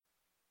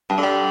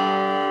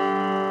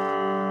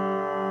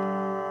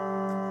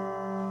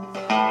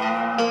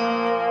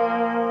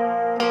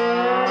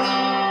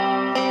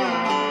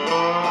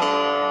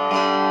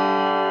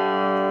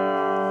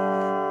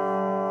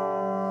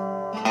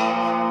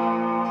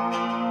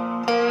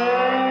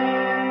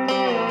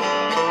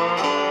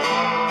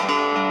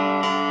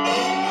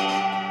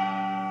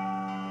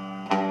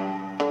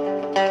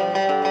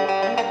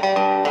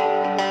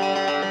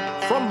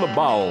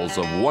bowels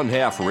of One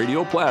Half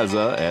Radio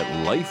Plaza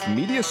at Life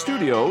Media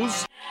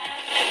Studios.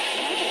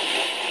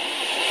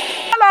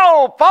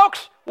 Hello,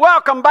 folks.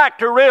 Welcome back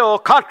to Real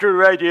Country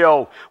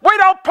Radio. We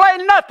don't play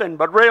nothing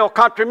but real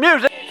country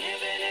music.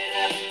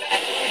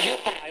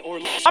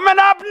 Coming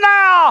up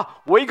now,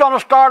 we're going to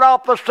start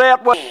off the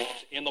set with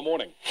In the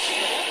Morning.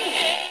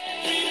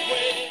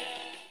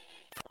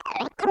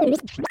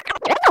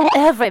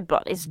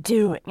 Everybody's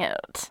doing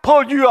it.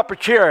 Pull you up a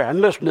chair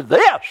and listen to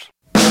this.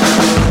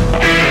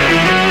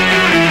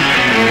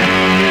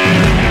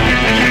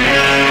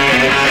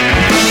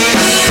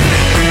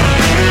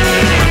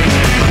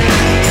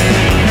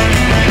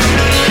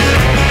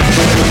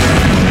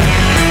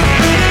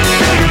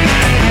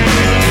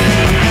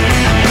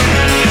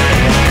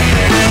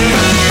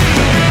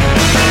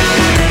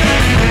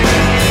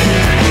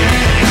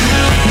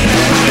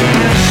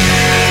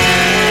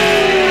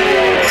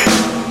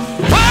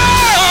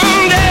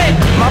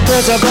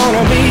 Prayers are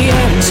gonna be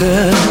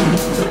answered.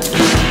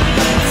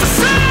 For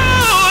so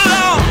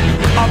long,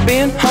 I've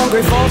been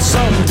hungry for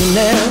something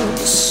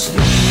else.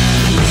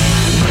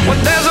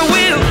 When there's a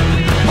will,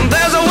 when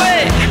there's a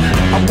way,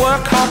 I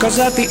work hard 'cause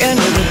at the end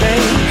of the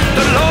day,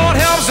 the Lord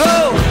helps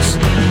those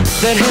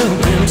that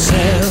help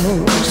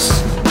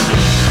themselves.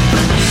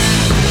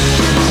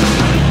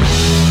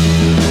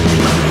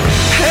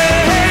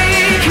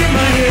 Hey, keep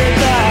my head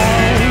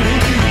down,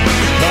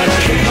 but I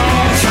keep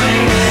on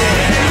swinging.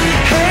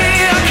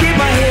 Keep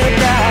my head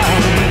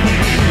down,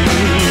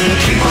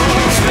 keep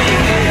on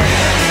swinging.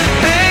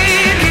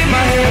 Hey, keep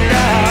my head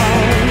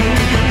down,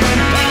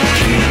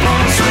 keep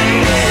on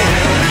swinging.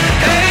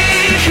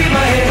 Hey, keep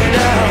my head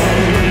down,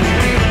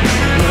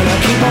 but I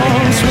keep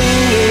on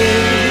swinging.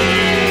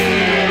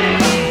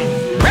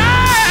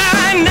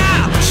 Right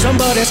now,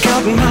 somebody's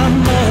counting my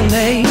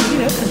money.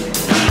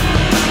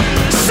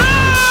 So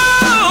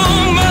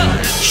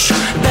much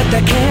that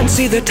they can't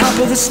see the top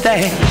of the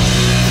stack.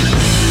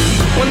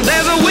 When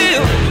there's a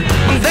will,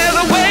 when there's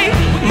a way,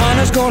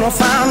 money's gonna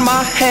find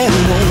my hand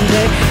one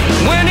day.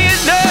 When it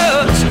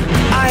does,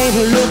 I ain't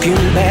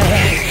looking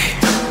back.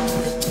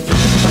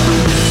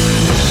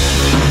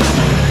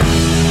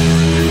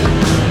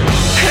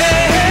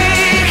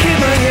 Hey, keep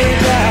my head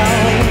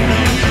down,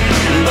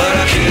 but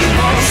I keep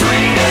on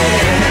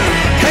swinging.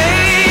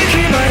 Hey,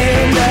 keep my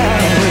head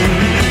down,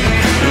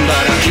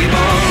 but I keep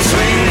on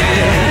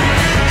swinging.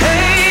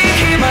 Hey,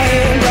 keep my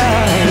head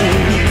down,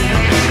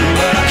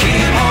 but I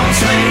keep on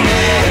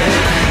swinging.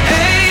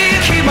 Hey,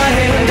 keep my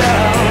head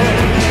down,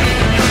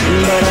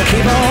 but I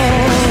keep on.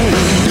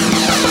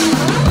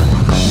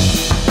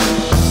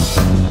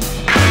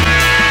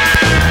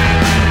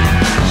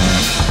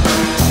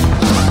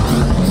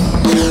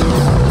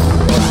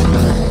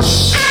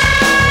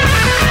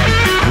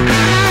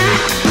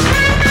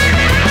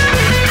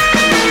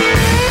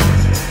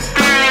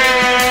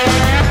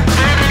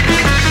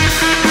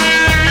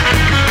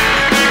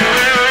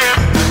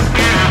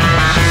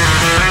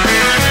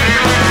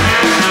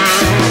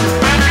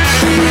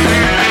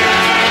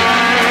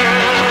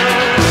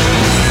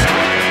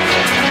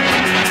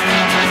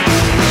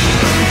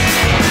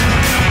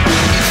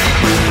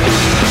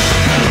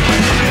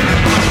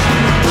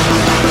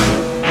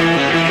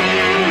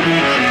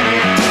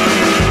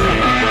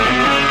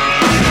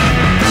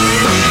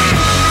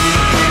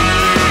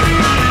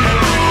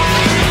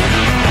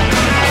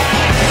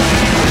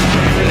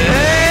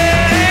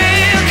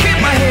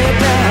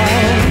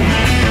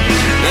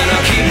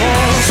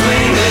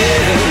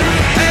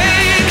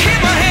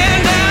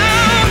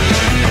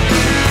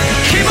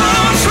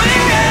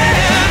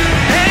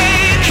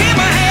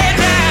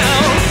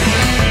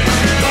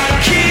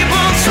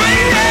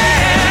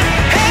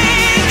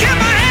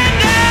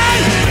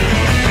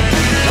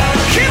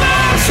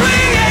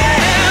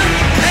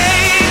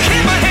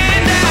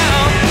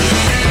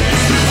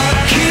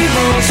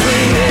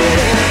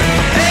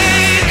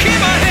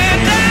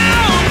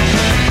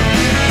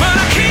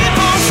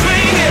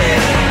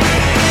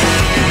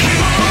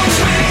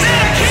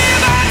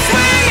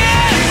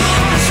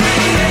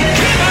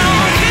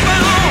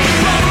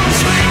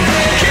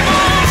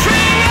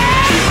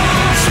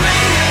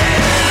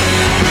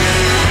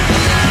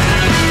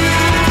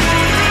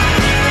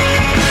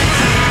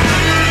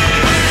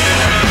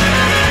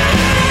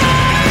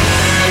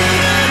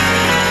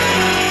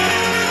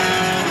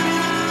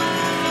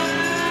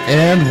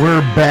 And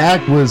we're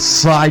back with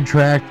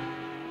Sidetracked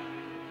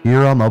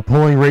here on the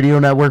Pulling Radio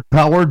Network,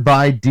 powered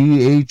by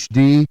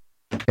DHD.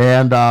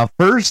 And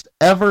first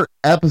ever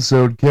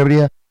episode coming to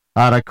you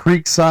out of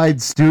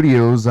Creekside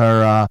Studios,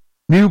 our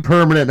new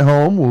permanent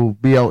home. We'll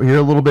be out here,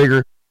 a little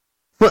bigger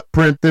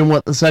footprint than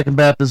what the Second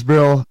Baptist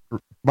Bar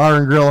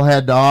and Grill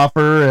had to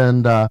offer,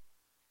 and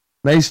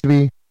nice to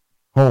be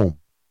home.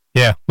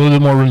 Yeah, a little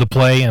bit more room to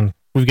play, and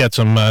we've got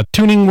some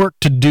tuning work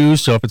to do,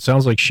 so if it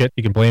sounds like shit,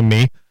 you can blame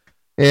me.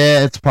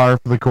 Yeah, it's par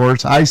for the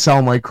course. I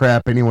sound like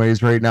crap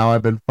anyways right now.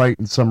 I've been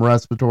fighting some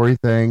respiratory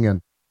thing,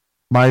 and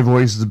my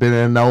voice has been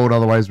in and out.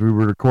 Otherwise, we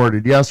were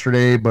recorded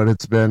yesterday, but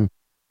it's been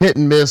hit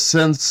and miss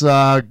since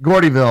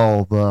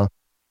Gordyville,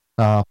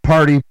 the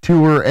party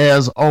tour,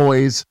 as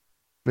always.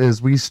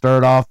 as we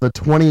start off the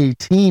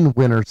 2018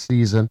 winter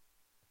season.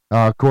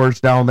 Of course,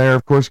 down there,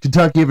 of course,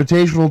 Kentucky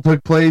Invitational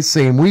took place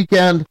same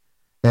weekend,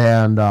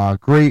 and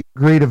great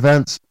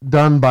events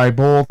done by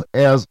both.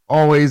 As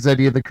always,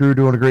 Eddie and the crew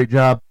doing a great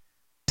job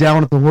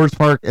down at the Horse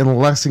Park in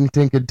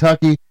Lexington,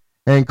 Kentucky,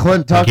 and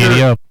Clint Tucker.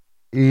 Giddy up.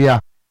 Yeah,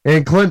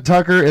 and Clint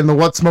Tucker and the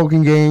What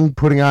Smoking Gang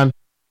putting on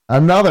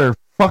another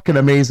fucking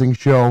amazing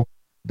show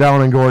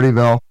down in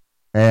Gordyville,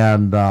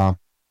 and I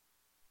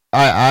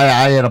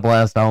had a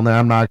blast down there.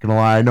 I'm not gonna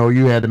lie. I know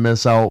you had to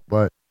miss out,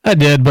 but I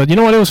did, but you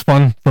know what? It was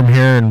fun from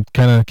here and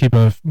kind of keep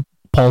a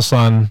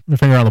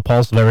finger on the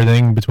pulse of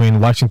everything between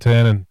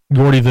Lexington and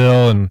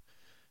Gordyville, and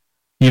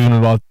even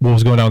about what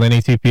was going on with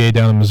NATPA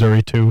down in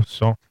Missouri too.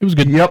 So it was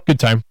good. Yep. Good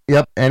time.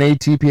 Yep.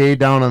 NATPA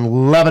down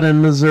in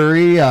Lebanon,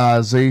 Missouri,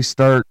 as they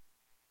start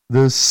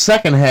the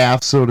second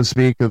half, so to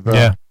speak, of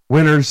the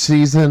winter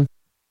season,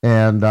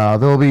 and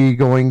they'll be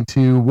going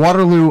to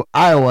Waterloo,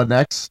 Iowa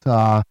next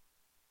for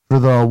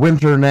the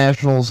Winter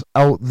Nationals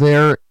out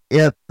there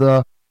at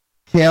the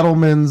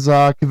Cattlemen's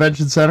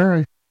Convention Center.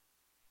 I'm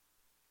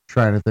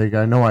trying to think.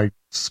 I know I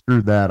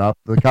screwed that up.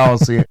 The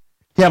Coliseum,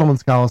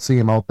 Cattlemen's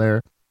Coliseum out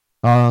there.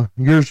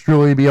 Yours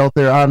truly be out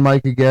there on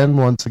mic again.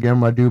 Once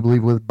again, I do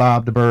believe with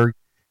Bob DeBerg.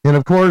 And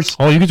of course.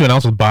 Oh, you get to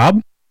announce with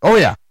Bob? Oh,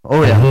 yeah.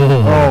 Oh,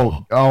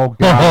 yeah. Oh,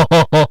 God.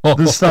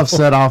 This stuff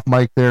set off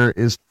mic there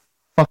is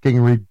fucking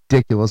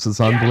ridiculous.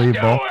 It's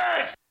unbelievable.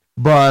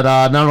 But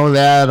not only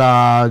that,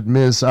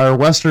 our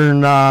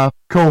Western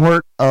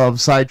cohort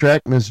of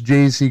Sidetracked, Miss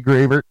J.C.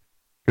 Gravert,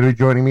 going to be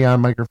joining me on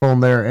microphone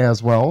there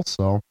as well.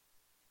 So,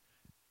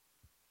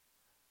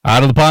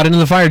 out of the pot into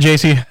the fire,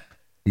 JC.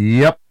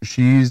 Yep,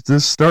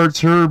 this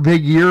starts her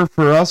big year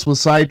for us with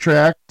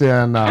Sidetracked,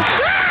 and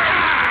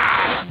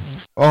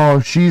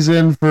she's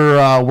in for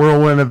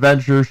whirlwind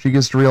adventure. She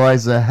gets to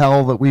realize the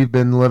hell that we've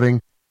been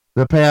living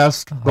the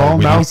past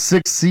now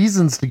 6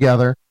 seasons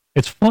together.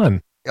 It's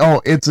fun.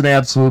 Oh, it's an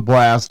absolute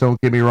blast. Don't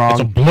get me wrong.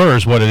 It's a blur,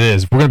 is what it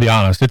is. We're gonna be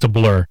honest. It's a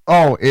blur.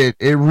 Oh, it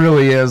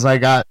really is.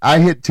 I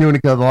hit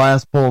Tunica the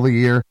last pull of the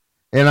year,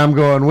 and I'm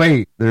going,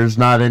 wait, there's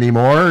not any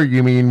more?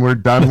 You mean we're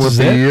done with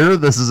the year?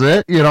 This is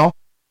it, you know?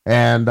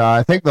 And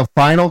I think the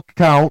final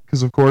count,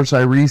 because of course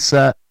I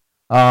reset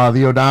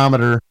the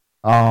odometer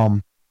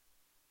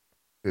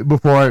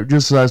before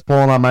as I was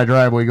pulling on my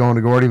driveway going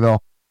to Gordyville.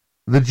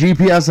 The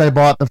GPS I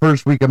bought the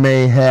first week of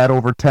May had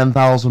over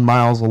 10,000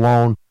 miles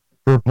alone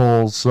for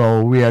pulls.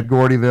 So we had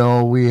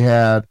Gordyville, we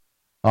had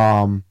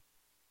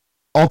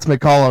Ultimate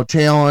Call Out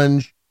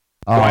Challenge.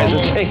 Why is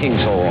it taking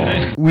so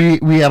long?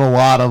 We had a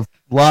lot of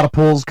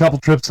pulls, couple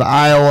trips to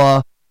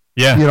Iowa.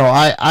 Yeah. You know,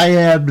 I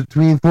had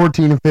between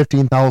 14 and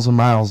 15,000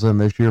 miles in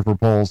this year for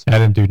polls. I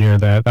didn't do near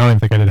that. I don't even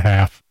think I did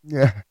half.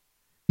 Yeah.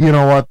 You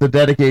know what? The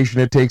dedication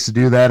it takes to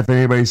do that. If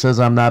anybody says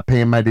I'm not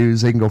paying my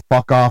dues, they can go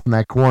fuck off in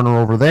that corner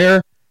over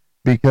there,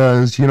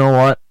 because you know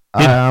what?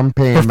 I'm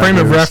paying my dues. For frame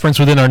of reference,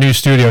 within our new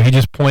studio, he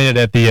just pointed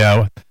at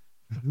the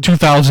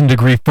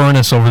 2,000-degree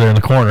furnace over there in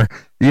the corner.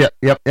 Yep.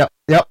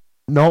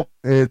 Nope.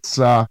 It's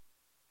a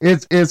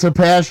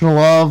passion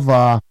of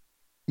love.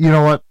 You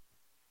know what?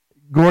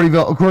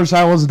 Gordyville, of course,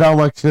 I wasn't down in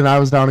Lexington. I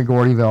was down in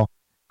Gordyville.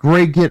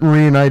 Great getting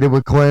reunited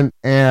with Clint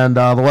and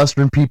the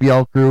Western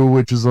PPL crew,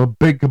 which is a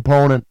big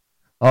component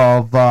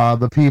of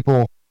the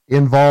people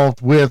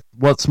involved with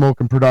What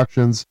Smoking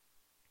Productions.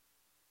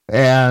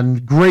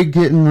 And great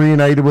getting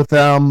reunited with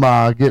them.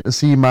 Getting to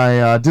see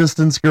my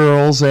Distance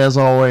girls, as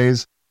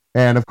always.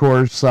 And, of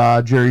course,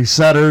 Jerry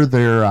Setter,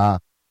 their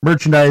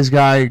merchandise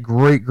guy,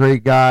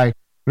 great guy.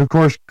 And, of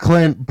course,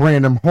 Clint,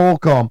 Brandon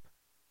Holcomb,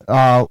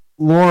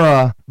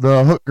 Laura,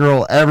 the hook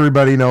girl,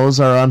 everybody knows,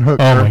 our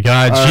unhooked. Oh my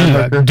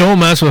God, don't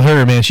mess with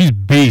her, man. She's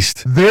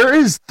beast. There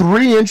is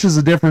 3 inches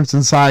of difference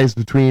in size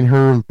between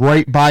her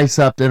right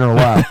bicep and her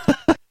left.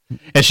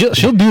 And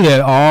she'll do that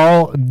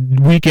all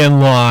weekend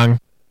long,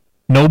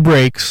 no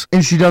breaks.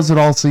 And she does it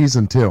all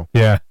season too.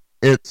 Yeah,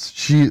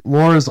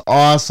 Laura's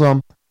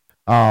awesome.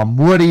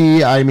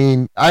 Woody, I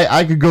mean,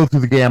 I could go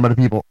through the gamut of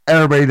people.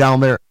 Everybody down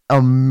there,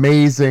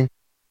 amazing.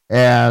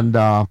 And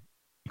of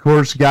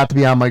course, got to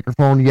be on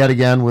microphone yet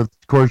again with,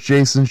 of course,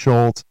 Jason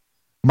Schultz,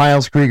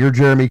 Miles Krieger,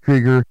 Jeremy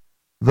Krieger,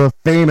 the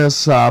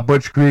famous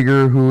Butch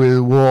Krieger, who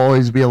will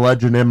always be a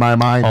legend in my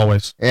mind.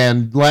 Always.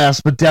 And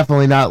last but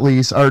definitely not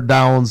least, Art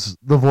Downs,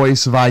 the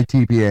voice of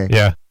ITPA.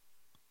 Yeah.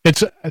 It's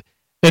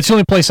the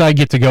only place I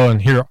get to go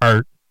and hear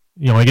Art.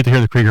 You know, I get to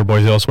hear the Krieger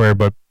boys elsewhere,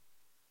 but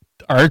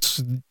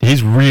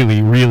he's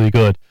really, really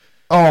good.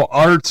 Oh,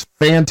 Art's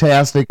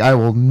fantastic. I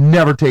will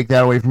never take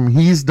that away from him.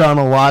 He's done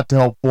a lot to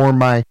help form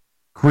my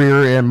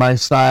career and my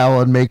style,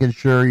 and making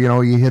sure, you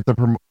know, you hit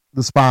the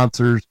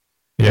sponsors,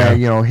 you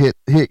know, hit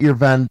your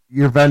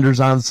vendors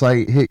on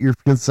site, hit your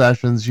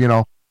concessions, you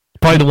know.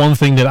 Probably the one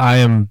thing that I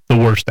am the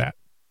worst at,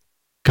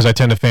 because I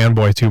tend to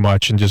fanboy too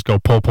much and just go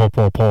pull.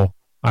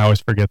 I always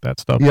forget that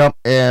stuff. Yep,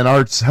 and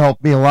Art's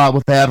helped me a lot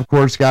with that. Of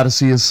course, got to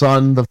see his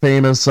son, the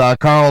famous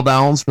Carl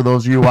Downs, for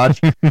those of you who watch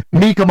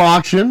Meekum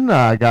Auction.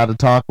 Got to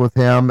talk with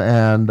him,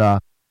 and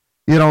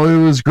you know,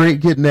 it was great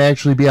getting to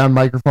actually be on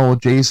microphone with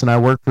Jason. I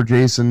work for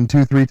Jason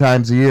 2-3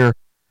 times a year,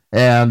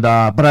 And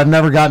but I've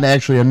never gotten to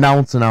actually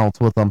announce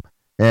with them.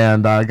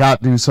 And I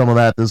got to do some of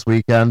that this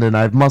weekend, and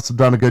I must have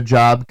done a good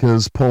job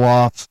because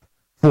pull-offs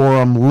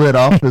forum lit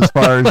up as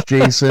far as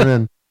Jason.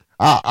 And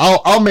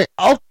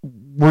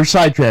we're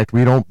sidetracked.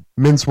 We don't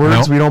mince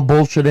words. Nope. We don't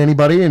bullshit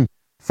anybody. And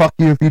fuck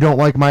you if you don't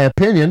like my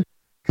opinion,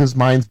 because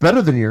mine's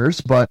better than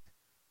yours. But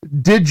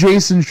did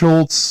Jason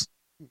Schultz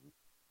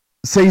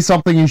say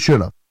something he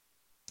should have?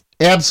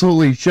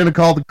 Absolutely. Should have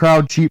called the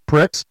crowd cheap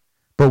pricks.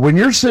 But when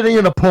you're sitting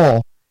in a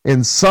poll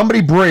and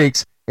somebody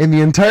breaks and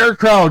the entire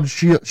crowd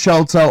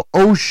shouts out,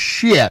 "Oh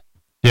shit!"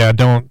 Yeah,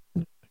 don't.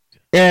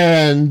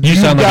 And You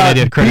you've sound like an got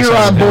idiot beer criticizing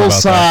on him both about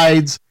that.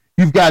 sides.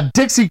 You've got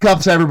Dixie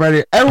cups.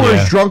 Everybody,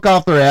 everyone's Yeah. drunk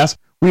off their ass.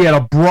 We had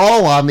a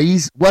brawl on the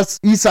east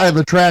side of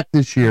the track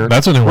this year.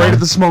 That's a new right one. at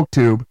the smoke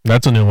tube.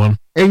 That's a new one.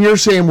 And you're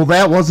saying, well,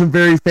 that wasn't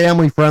very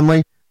family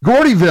friendly.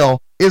 Gordyville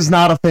is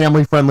not a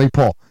family friendly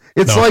poll.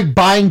 It's No. like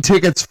buying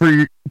tickets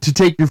to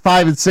take your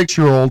 5 and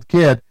 6-year-old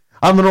kid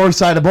on the north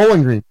side of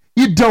Bowling Green.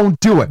 You don't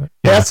do it. Yeah.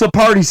 That's the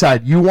party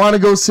side. You want to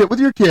go sit with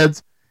your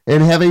kids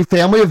and have a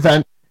family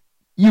event,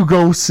 you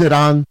go sit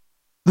on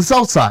the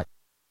south side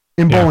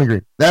in Yeah. Bowling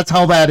Green. That's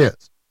how that is.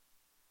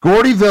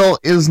 Gordyville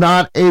is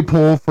not a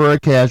poll for a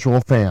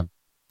casual fan.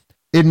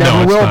 It never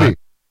No, it's will not. be.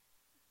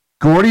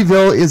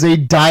 Gordyville is a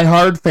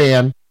diehard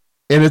fan,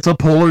 and it's a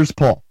poller's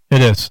poll.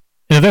 It is.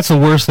 And if that's the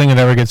worst thing that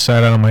ever gets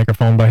said on a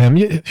microphone by him,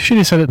 should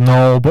he said it?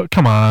 No, but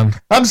come on.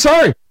 I'm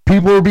sorry.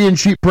 People were being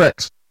cheap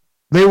pricks.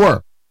 They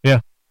were.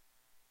 Yeah.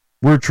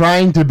 We're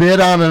trying to bid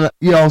on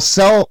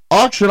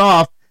auction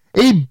off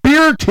a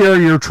beer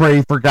carrier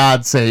tray, for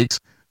God's sakes,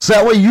 so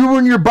that way you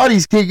and your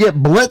buddies can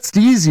get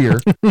blitzed easier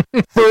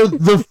for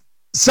the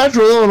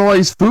Central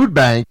Illinois Food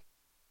Bank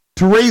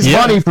to raise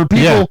money for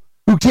people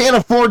who can't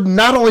afford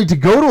not only to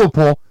go to a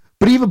poll,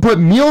 but even put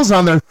meals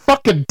on their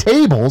fucking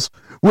tables,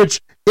 which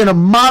in a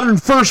modern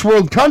first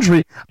world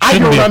country, I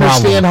Shouldn't don't be a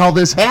understand problem. how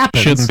this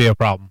happens. Shouldn't be a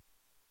problem.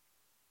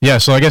 Yeah,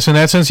 so I guess in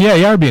that sense, yeah,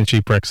 you are being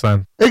cheap pricks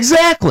then.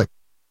 Exactly.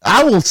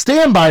 I will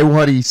stand by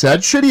what he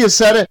said. Should he have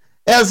said it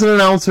as an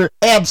announcer?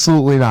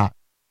 Absolutely not.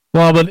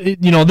 Well, but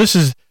this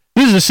is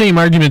the same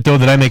argument though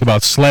that I make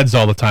about sleds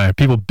all the time.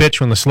 People bitch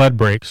when the sled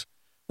breaks.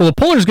 Well, the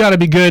puller's got to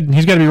be good, and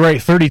he's got to be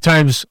right 30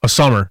 times a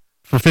summer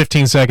for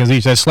 15 seconds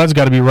each. That sled's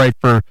got to be right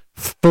for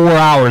 4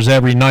 hours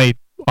every night,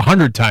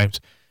 100 times.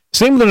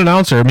 Same with an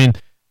announcer. I mean,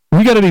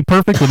 we got to be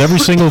perfect with every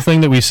single thing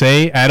that we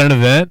say at an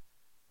event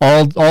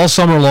all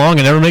summer long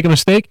and never make a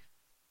mistake.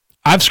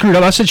 I've screwed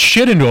up. I said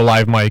shit into a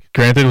live mic.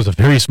 Granted, it was a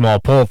very small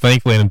poll,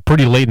 thankfully, and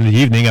pretty late in the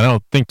evening. I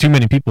don't think too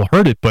many people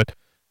heard it, but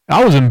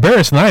I was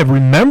embarrassed, and I have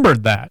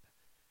remembered that.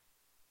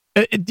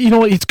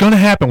 It's going to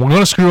happen. We're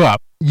going to screw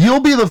up. You'll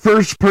be the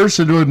first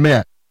person to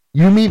admit,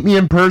 you meet me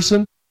in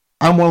person,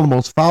 I'm one of the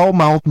most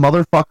foul-mouthed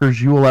motherfuckers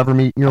you will ever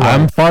meet in your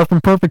I'm life. far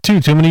from perfect, too.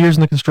 Too many years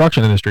in the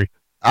construction industry.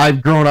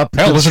 I've grown up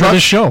Hell, listen to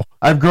this show.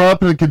 I've grown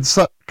up in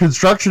the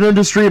construction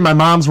industry, and my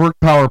mom's worked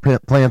power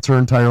plants her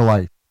entire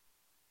life.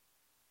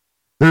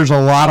 There's a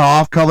lot of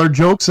off-color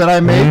jokes that I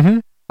make. Mm-hmm.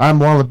 I'm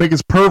one of the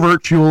biggest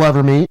perverts you will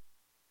ever meet.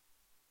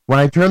 When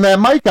I turn that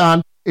mic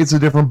on, it's a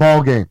different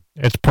ball game.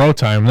 It's pro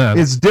time then.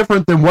 It's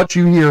different than what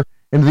you hear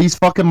in these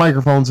fucking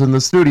microphones in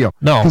the studio.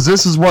 No. Because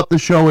this is what the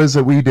show is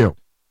that we do.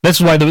 That's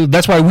why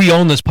we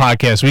own this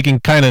podcast. We can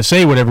kind of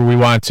say whatever we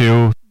want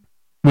to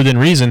within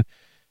reason.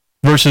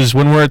 Versus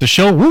when we're at the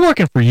show, we're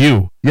working for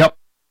you. Yep.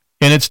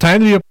 And it's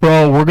time to be a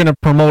pro. We're going to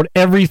promote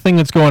everything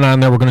that's going on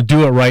there. We're going to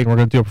do it right, and we're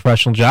going to do a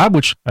professional job,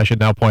 which I should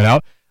now point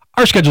out.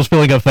 Our schedule's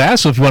filling up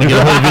fast, so if you want to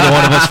get a hold of either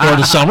one of us for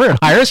the summer and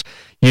hire us,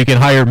 you can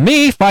hire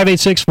me,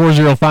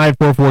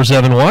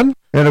 586-405-4471.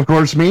 And of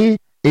course, me,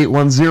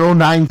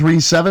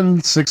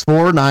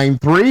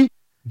 810-937-6493.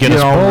 Get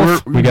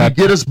us both.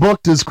 Get us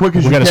booked as quick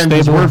as you got a can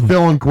because stable. we're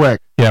filling quick.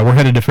 Yeah, we're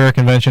headed to Fair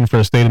Convention for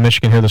the state of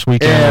Michigan here this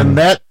weekend. And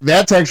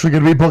that's actually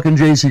going to be booking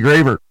JC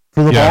Graver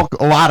for the bulk,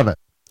 a lot of it.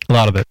 A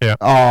lot of it, yeah.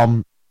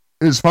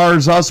 As far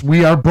as us,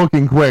 we are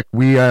booking quick.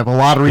 We have a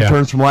lot of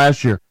returns from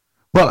last year.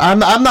 But I'm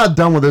not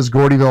done with this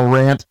Gordyville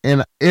rant,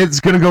 and it's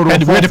going to go to a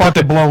full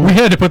fucking blown. We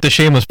had to put the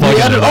shameless plug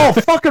in there. Oh,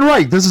 fucking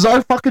right. This is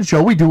our fucking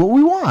show. We do what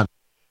we want.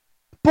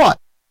 But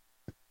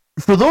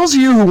for those of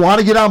you who want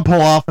to get on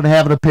pull-off and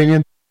have an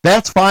opinion,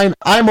 that's fine.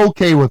 I'm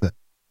okay with it.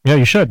 Yeah,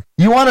 you should.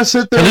 You want to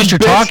sit there At least you're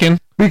talking.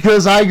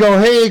 Because I go,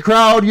 hey,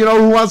 crowd,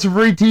 who wants some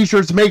free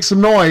t-shirts, make some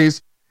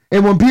noise.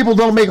 And when people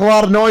don't make a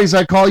lot of noise,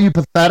 I call you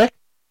pathetic.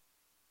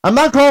 I'm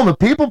not calling the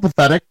people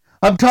pathetic.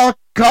 I'm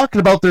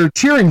talking about their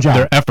cheering job.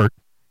 Their effort.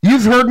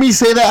 You've heard me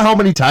say that how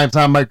many times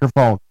on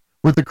microphone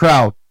with the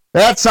crowd?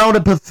 That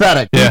sounded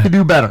pathetic. Yeah. You could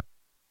do better.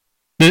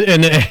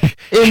 And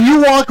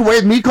you walk away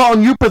with me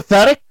calling you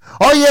pathetic?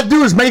 All you have to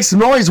do is make some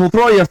noise. We'll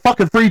throw you a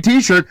fucking free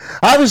t-shirt.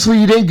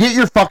 Obviously, you didn't get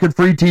your fucking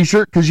free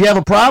t-shirt because you have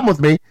a problem with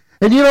me.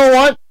 And you know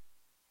what?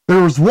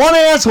 There was one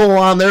asshole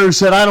on there who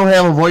said I don't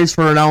have a voice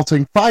for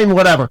announcing. Fine,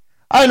 whatever.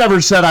 I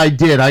never said I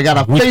did. I got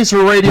a face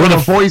for radio and a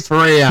voice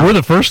for AM. We're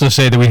the first to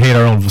say that we hate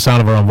our own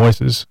sound of our own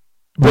voices.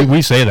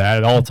 We say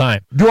that all the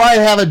time. Do I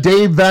have a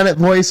Dave Bennett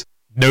voice?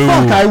 No.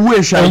 Fuck, I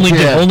wish I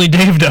did. Only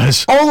Dave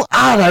does. Oh,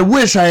 God, I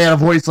wish I had a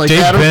voice like Dave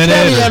that. Or Bennett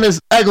Kenny or Ennis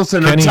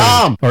Eggleston or Kenny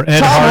Tom. or Ed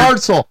Tom Hart.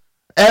 Hartzell.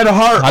 Ed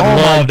Hart. I'd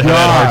love to have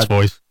Ed Hart's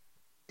voice.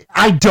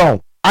 I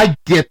don't. I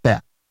get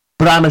that.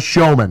 But I'm a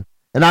showman.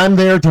 And I'm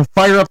there to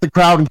fire up the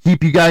crowd and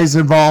keep you guys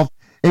involved.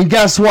 And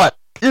guess what?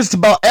 Just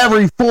about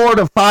every 4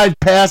 to 5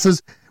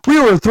 passes, we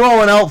were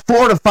throwing out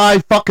 4 to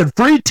 5 fucking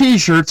free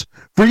t-shirts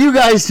for you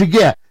guys to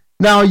get.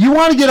 Now, you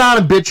want to get on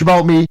and bitch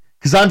about me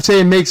because I'm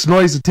saying makes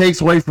noise that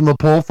takes away from the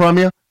pull from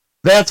you?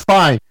 That's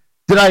fine.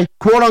 Did I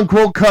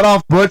quote-unquote cut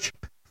off Butch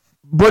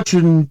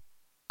and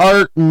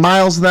Art and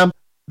Miles and them?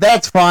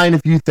 That's fine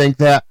if you think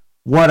that.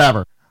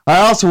 Whatever. I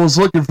also was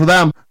looking for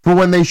them for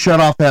when they shut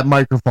off that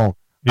microphone.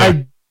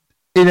 Yeah.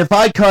 And if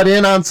I cut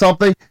in on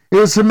something, it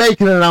was to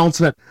make an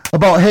announcement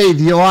about, hey,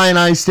 the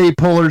Illini State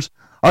Pullers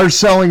are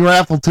selling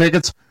raffle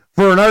tickets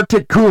for an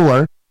Arctic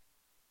cooler,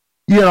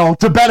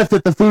 to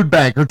benefit the food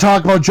bank, or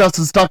talk about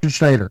Justin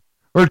Stuckenschneider,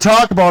 or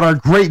talk about our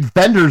great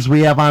vendors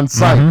we have on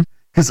site,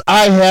 because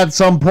I had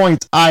some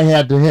points I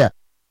had to hit.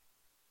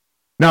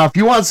 Now, if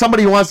you want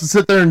somebody who wants to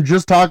sit there and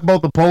just talk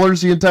about the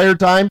Pullers the entire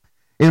time,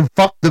 and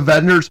fuck the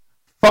vendors,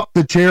 fuck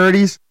the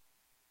charities,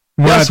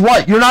 guess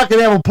what? You're not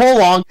going to have a pull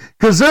long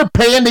because they're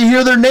paying to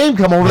hear their name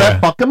come over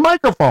that fucking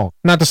microphone.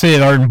 Not to say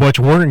that Art and Butch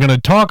weren't going to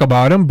talk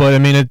about him, but I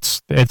mean,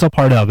 it's a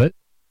part of it.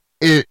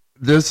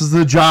 This is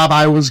the job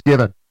I was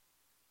given.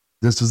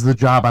 This is the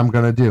job I'm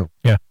going to do.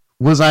 Yeah.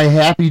 Was I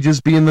happy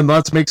just being the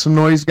let's make some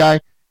noise guy?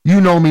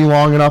 You know me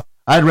long enough.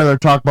 I'd rather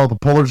talk about the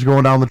Pullers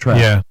going down the track.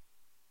 Yeah.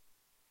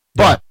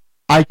 But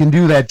I can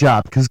do that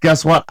job because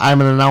guess what? I'm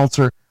an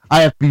announcer.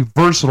 I have to be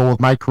versatile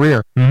with my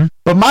career. Mm-hmm.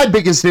 But my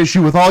biggest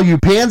issue with all you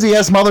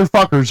pansy-ass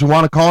motherfuckers who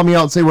want to call me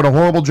out and say what a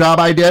horrible job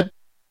I did,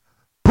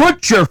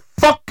 put your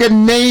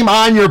fucking name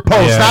on your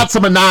post, not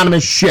some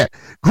anonymous shit.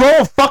 Grow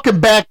a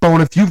fucking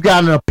backbone if you've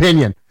got an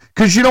opinion.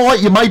 Because you know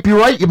what? You might be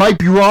right, you might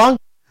be wrong,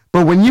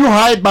 but when you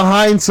hide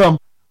behind some,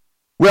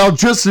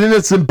 just an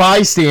innocent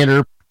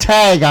bystander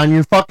tag on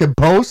your fucking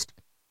post,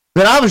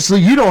 then obviously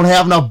you don't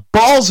have enough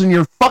balls in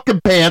your fucking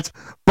pants,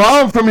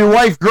 borrow them from your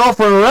wife,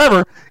 girlfriend, or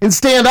whatever, and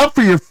stand up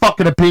for your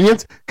fucking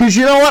opinions. Because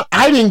you know what?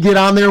 I didn't get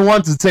on there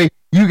once and say,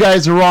 you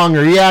guys are wrong,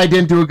 or I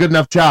didn't do a good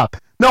enough job.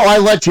 No, I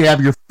let you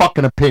have your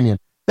fucking opinion.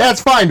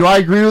 That's fine. Do I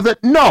agree with it?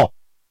 No.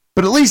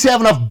 But at least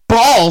have enough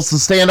balls to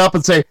stand up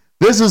and say,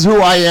 this is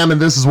who I am and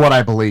this is what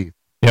I believe.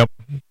 Yep.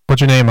 Put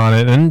your name on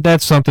it. And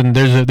that's something,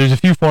 there's a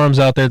few forums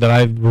out there that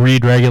I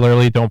read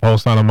regularly, don't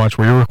post on them much,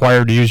 where you're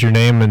required to use your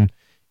name, and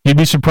you'd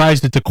be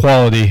surprised at the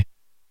quality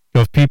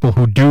of people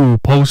who do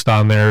post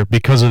on there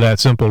because of that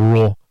simple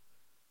rule.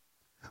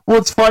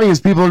 What's funny is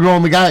people are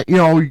going, the guy,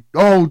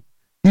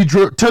 he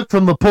took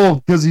from the poll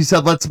because he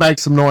said, let's make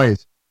some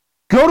noise.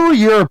 Go to a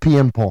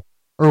European poll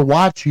or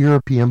watch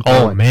European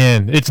polling. Oh,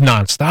 man, it's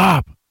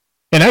nonstop.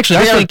 And actually,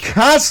 I think they're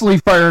constantly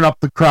firing up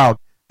the crowd.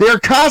 They're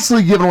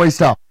constantly giving away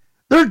stuff.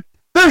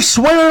 They're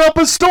swearing up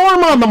a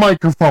storm on the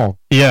microphone.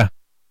 Yeah.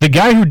 The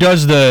guy who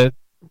does the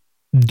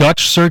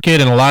Dutch circuit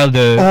and a lot of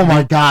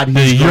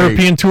the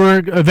European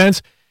tour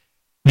events,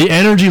 the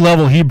energy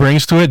level he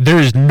brings to it, there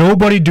is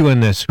nobody doing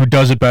this who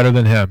does it better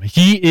than him.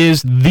 He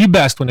is the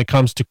best when it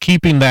comes to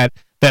keeping that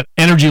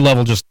energy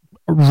level just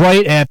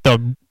right at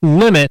the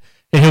limit,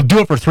 and he'll do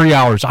it for 3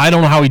 hours. I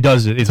don't know how he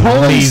does it. It's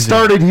Polling amazing.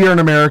 started here in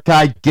America.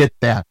 I get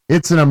that.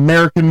 It's an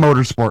American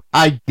motorsport.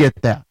 I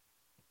get that.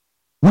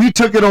 We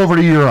took it over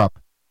to Europe.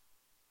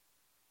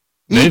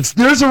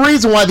 There's a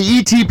reason why the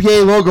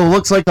ETPA logo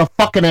looks like the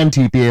fucking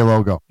NTPA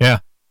logo. Yeah.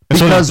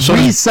 Because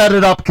we set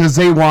it up because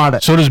they want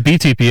it. So does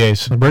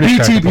BTPAs, the British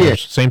tractor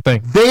pullers. Same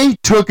thing. They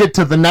took it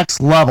to the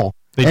next level.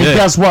 They and did.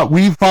 Guess what?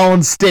 We've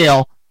fallen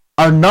stale.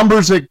 Our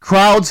numbers at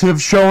crowds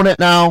have shown it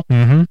now.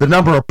 Mm-hmm. The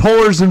number of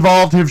pullers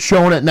involved have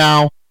shown it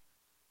now.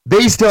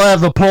 They still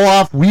have the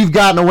pull-off. We've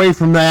gotten away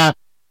from that.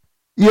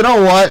 You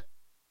know what?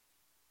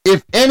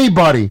 If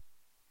anybody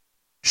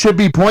should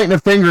be pointing a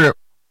finger at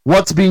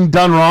what's being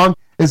done wrong,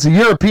 it's the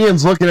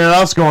Europeans looking at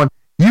us going,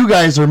 you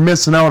guys are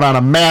missing out on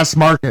a mass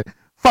market.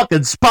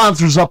 Fucking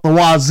sponsors up the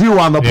wazoo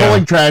on the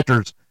pulling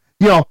tractors.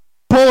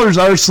 Pullers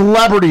are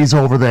celebrities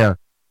over there.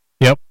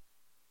 Yep.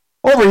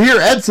 Over here,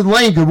 Edson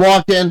Lane could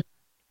walk in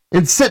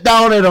and sit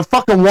down at a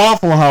fucking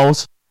Waffle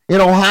House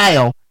in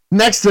Ohio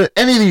next to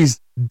any of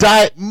these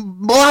a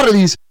lot of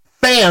these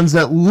fans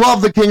that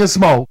love the King of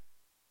Smoke.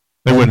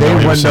 They wouldn't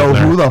know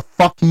who the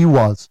fuck he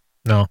was.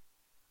 No.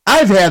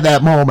 I've had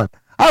that moment.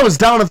 I was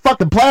down in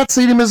fucking Platte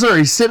City,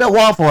 Missouri, sitting at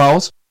Waffle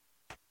House.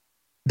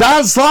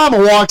 Don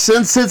Slama walks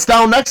in, sits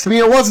down next to me.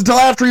 It wasn't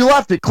until after he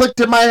left it clicked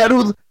in my head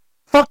who the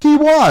fuck he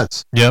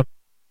was. Yep.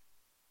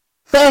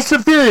 Fast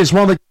and Furious,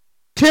 one of the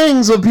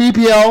kings of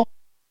PPL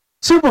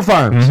super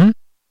farms. Mm-hmm.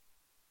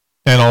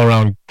 And all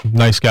around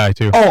nice guy,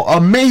 too. Oh,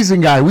 amazing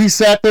guy. We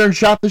sat there and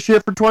shot the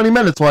shit for 20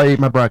 minutes while I ate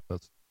my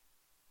breakfast.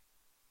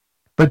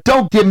 But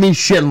don't give me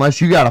shit unless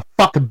you got a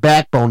fucking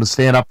backbone to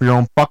stand up for your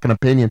own fucking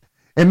opinion.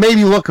 And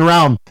maybe look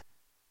around.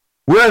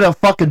 We're at a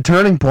fucking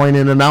turning point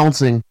in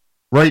announcing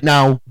right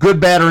now, good,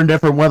 bad, or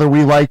indifferent, whether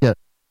we like it,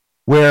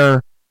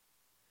 where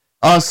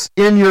us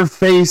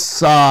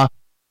in-your-face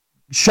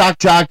shock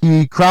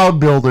jockey crowd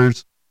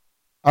builders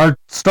are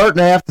starting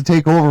to have to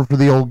take over for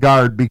the old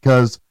guard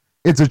because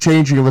it's a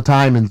changing of the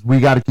time and we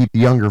got to keep the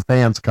younger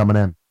fans coming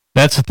in.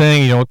 That's the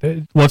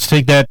thing, let's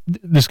take that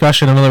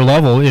discussion another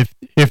level.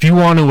 If you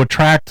want to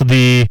attract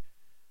the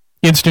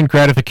instant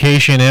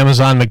gratification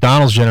Amazon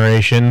McDonald's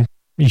generation,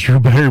 you're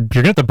going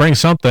to have to bring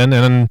something.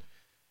 And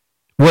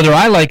whether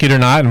I like it or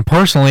not, and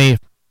personally,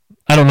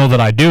 I don't know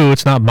that I do,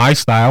 it's not my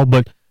style,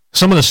 but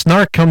some of the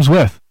snark comes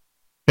with.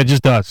 It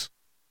just does.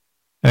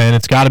 And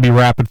it's got to be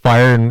rapid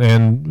fire,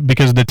 and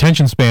because the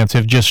attention spans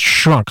have just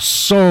shrunk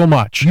so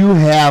much. You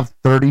have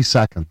 30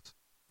 seconds.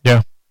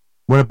 Yeah.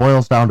 When it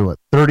boils down to it,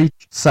 30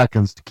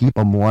 seconds to keep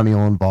a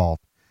millennial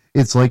involved.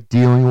 It's like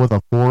dealing with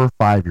a 4 or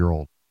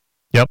 5-year-old.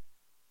 Yep.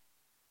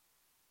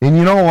 And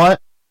you know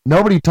what?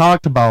 Nobody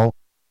talked about,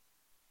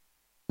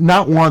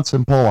 not once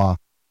in pull-off,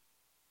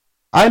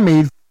 I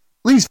made at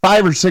least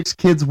 5 or 6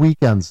 kids'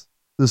 weekends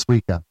this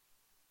weekend.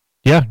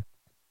 Yeah.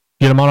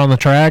 Get them out on the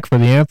track for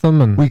the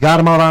anthem. And we got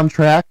them out on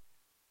track.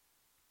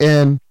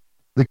 And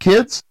the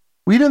kids,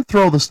 we didn't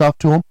throw the stuff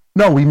to them.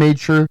 No, we made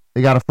sure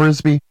they got a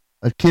Frisbee,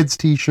 a kid's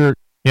t-shirt,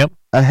 yep,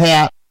 a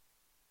hat,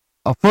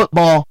 a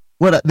football.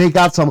 They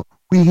got some.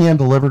 We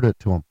hand-delivered it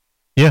to them.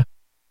 Yeah.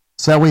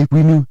 So that way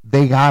we knew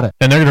they got it.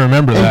 And they're going to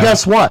remember that. And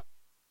guess what?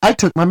 I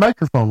took my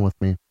microphone with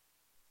me.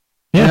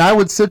 Yeah. And I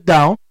would sit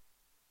down.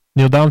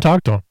 Kneel down,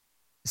 talk to them.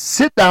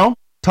 Sit down,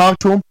 talk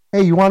to them.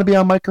 Hey, you want to be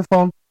on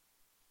microphone?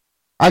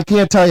 I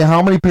can't tell you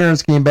how many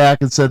parents came back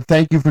and said,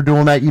 thank you for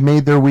doing that. You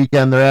made their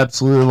weekend. They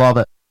absolutely love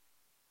it.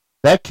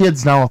 That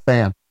kid's now a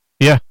fan.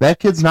 Yeah. That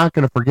kid's not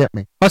going to forget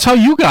me. That's how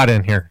you got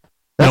in here.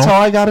 That's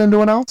how I got into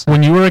announcing.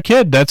 When you were a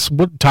kid, that's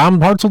what Tom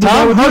Hartzell did.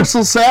 Tom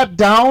Hartzell sat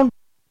down,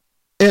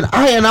 and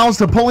I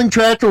announced a pulling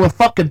tractor with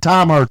fucking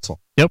Tom Hartzell.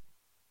 Yep.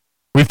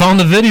 We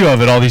found the video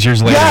of it all these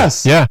years later.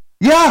 Yes. Yeah.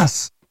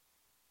 Yes.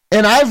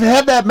 And I've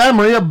had that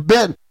memory a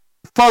bit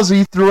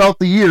fuzzy throughout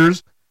the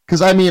years,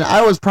 because, I mean,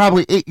 I was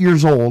probably 8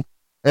 years old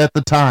at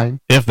the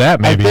time. If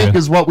that, maybe. I think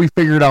is what we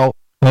figured out.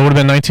 Well, it would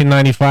have been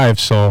 1995,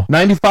 so.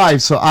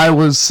 95, so I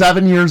was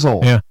 7 years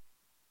old. Yeah.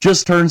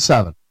 Just turned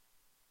 7.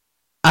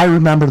 I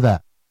remember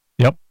that.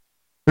 Yep.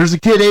 There's a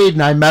kid,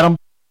 Aiden. I met him,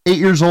 8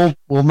 years old.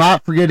 Will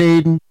not forget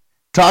Aiden.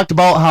 Talked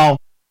about how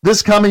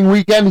this coming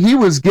weekend he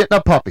was getting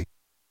a puppy.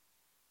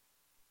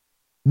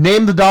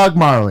 Named the dog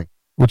Marley.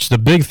 Which is a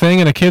big thing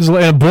in a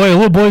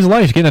little boy's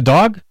life, getting a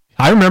dog.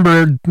 I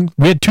remember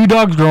we had 2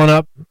 dogs growing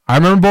up. I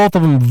remember both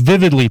of them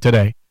vividly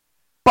today.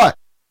 But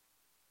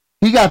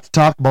he got to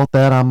talk about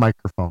that on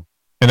microphone.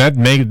 And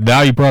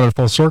now you brought it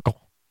full circle.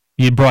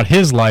 You brought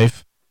his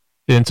life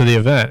into the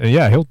event. And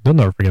yeah, he'll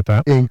never forget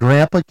that. And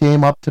Grandpa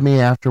came up to me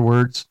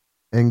afterwards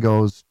and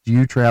goes, do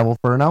you travel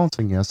for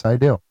announcing? Yes, I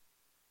do.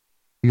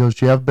 He goes,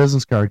 do you have a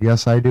business card?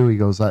 Yes, I do. He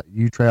goes,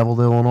 you travel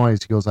to Illinois.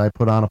 He goes, I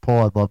put on a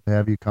poll. I'd love to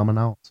have you come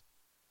announce.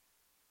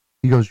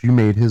 He goes, you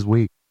made his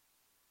week.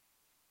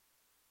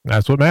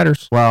 That's what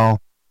matters.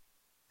 Well,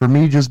 for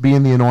me, just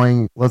being the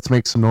annoying, let's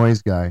make some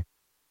noise guy.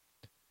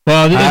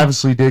 Well, I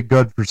obviously did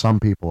good for some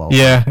people.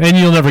 Yeah, and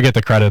you'll never get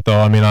the credit, though.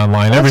 I mean,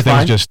 online. That's Everything's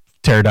fine. just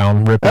tear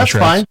down, rip and That's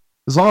shreds. fine.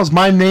 As long as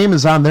my name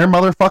is on their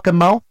motherfucking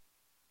mouth,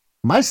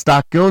 my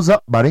stock goes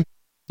up, buddy.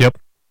 Yep.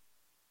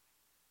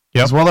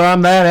 Because whether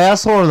I'm that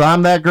asshole or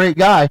I'm that great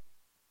guy,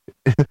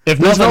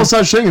 there's no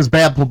such thing as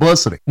bad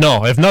publicity.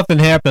 No, if nothing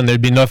happened,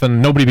 there'd be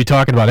nothing. Nobody'd be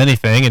talking about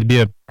anything. It'd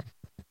be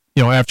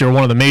after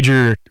one of the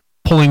major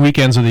pulling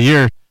weekends of the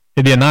year,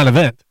 it'd be a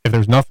non-event if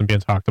there's nothing being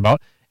talked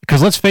about.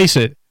 Because let's face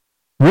it,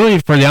 really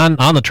for the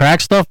on the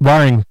track stuff,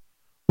 barring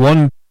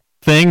one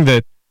thing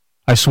that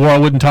I swore I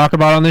wouldn't talk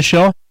about on this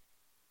show,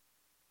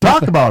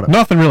 about it.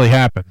 Nothing really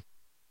happened.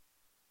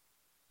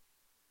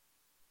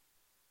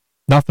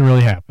 Nothing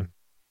really happened.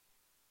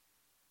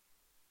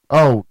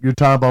 Oh, you're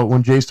talking about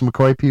when Jason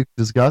McCoy puked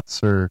his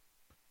guts, or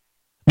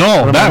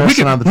no? We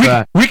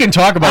can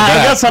talk about that.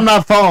 I guess I'm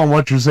not following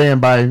what you're saying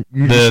by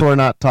you just swore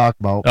not to talk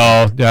about.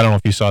 Oh, I don't know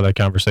if you saw that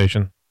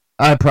conversation.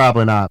 I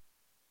probably not.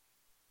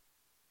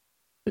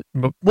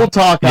 We'll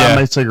talk on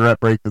my cigarette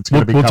break. That's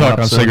going to be coming up. We'll talk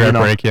on cigarette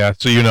break. Yeah,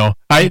 so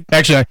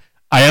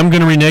I am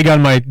going to renege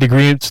on my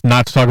degree. It's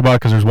not to talk about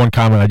because there's one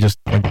comment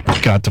I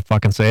got to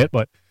fucking say it,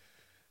 but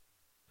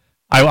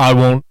I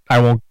won't.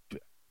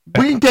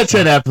 We can get to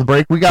it after the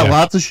break. We got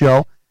lots of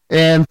show.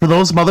 And for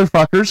those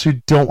motherfuckers who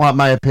don't want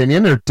my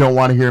opinion or don't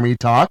want to hear me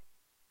talk,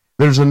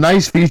 there's a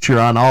nice feature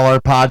on all our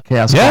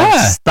podcasts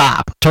called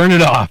Stop. Turn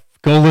it off.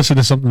 Go listen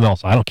to something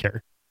else. I don't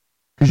care.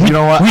 Because you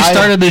know what? We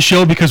started this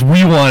show because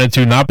we wanted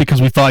to, not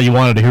because we thought you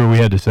wanted to hear what we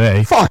had to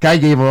say. Fuck, I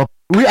gave up.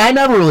 I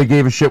never really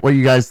gave a shit what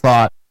you guys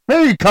thought.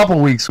 Maybe a couple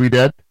weeks we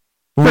did.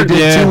 We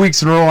did 2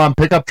 weeks in a row on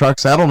pickup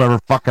trucks. That'll never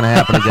fucking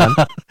happen again.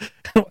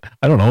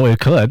 I don't know. It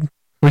could.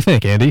 What do you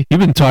think, Andy? You've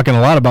been talking a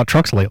lot about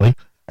trucks lately.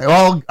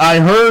 Well, I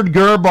heard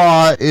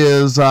Gerbaugh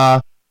is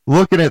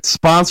looking at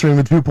sponsoring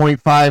the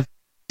 2.5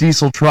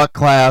 diesel truck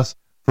class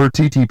for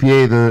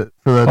TTPA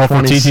for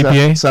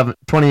the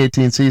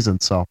 2018 season.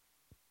 So,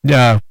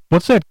 yeah,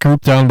 what's that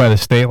group down by the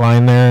state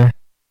line there?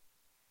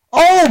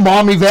 Oh,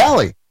 Maumee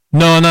Valley.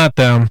 No, not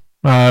them.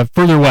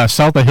 Further west,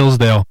 south of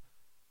Hillsdale.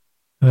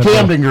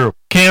 Camden Group.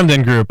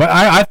 Camden Group.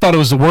 I thought it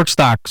was the work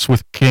stocks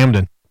with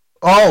Camden.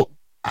 Oh,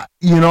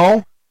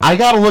 I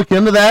got to look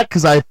into that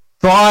because I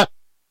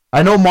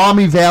know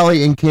Maumee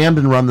Valley and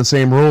Camden run the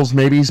same rules.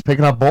 Maybe he's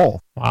picking up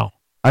both. Wow.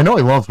 I know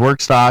he loves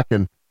work stock,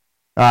 and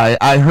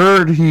I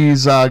heard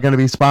he's going to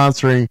be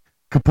sponsoring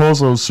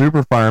Capozzo's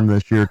Super Farm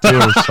this year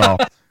too. So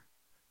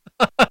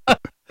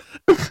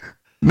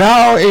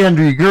now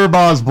Andrew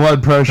Gerbaugh's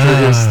blood pressure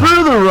is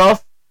through the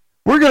roof.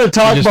 We're going to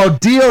talk about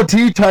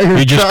DOT tire.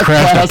 He just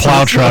crashed a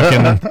plow truck,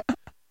 and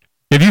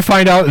if you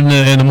find out in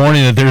the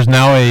morning that there's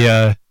now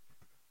a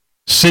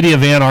City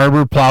of Ann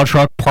Arbor plow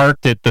truck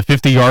parked at the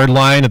 50-yard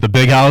line at the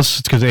big house,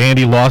 it's because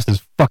Andy lost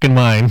his fucking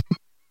mind.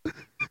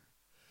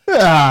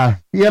 Yeah,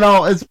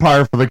 it's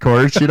par for the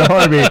course. You know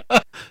what I mean?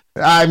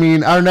 I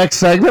mean, our next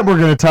segment, we're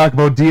going to talk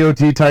about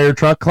DOT tire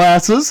truck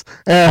classes.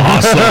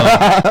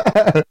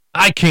 Awesome.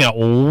 I can't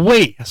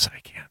wait. Yes, I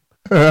can.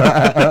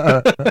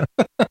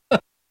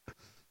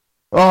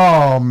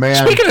 Oh,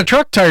 man. Speaking of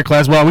truck tire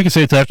class, well, we can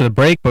say it's after the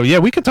break, but yeah,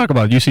 we can talk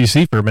about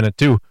UCC for a minute,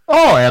 too.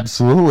 Oh,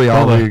 absolutely.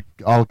 All the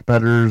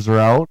competitors are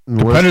out.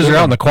 Competitors are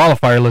out, and the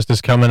qualifier list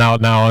is coming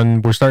out now,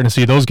 and we're starting to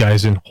see those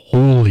guys, and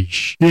holy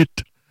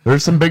shit.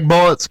 There's some big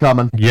bullets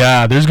coming.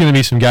 Yeah, there's going to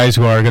be some guys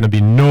who are going to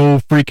be no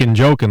freaking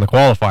joke in the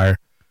qualifier.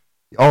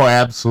 Oh,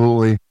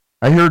 absolutely.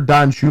 I heard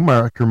Don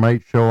Schumacher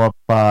might show up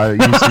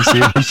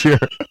UCC this year.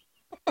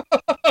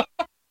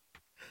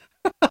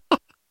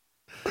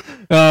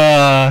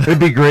 It'd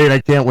be great. I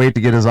can't wait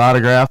to get his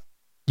autograph.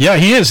 Yeah,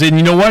 he is. And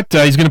you know what?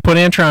 He's going to put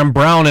Antron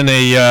Brown in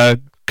a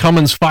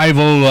Cummins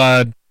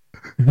 5.0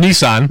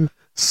 Nissan.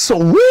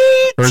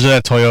 Sweet! Or is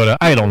that Toyota?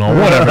 I don't know.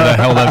 Whatever the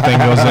hell that thing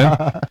goes in.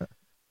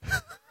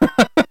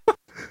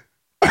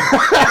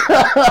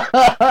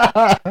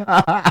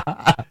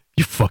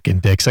 You fucking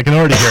dicks. I can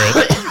already hear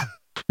it.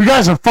 You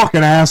guys are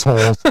fucking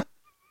assholes. I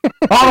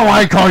don't know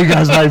why I call you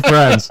guys my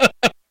friends.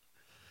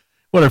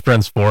 What are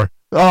friends for?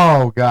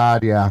 Oh,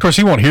 God, yeah. Of course,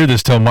 you won't hear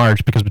this till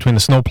March because between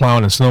the snow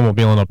plowing and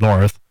snowmobiling up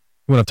north,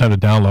 you won't have time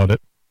to download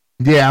it.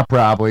 Yeah,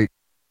 probably.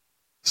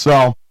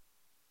 So,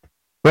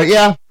 but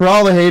yeah, for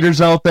all the haters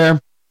out there,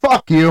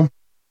 fuck you.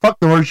 Fuck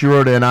the horse you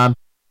rode in on.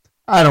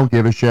 I don't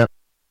give a shit.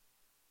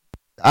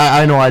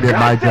 I know I did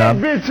my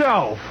job.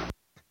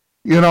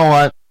 You know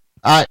what?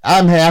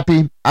 I'm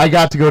happy. I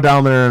got to go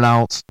down there and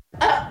announce.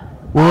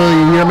 Will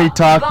you hear me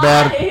talk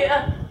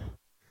bad?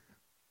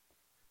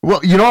 Well,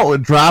 you know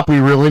what drop we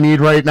really need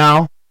right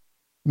now?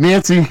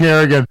 Nancy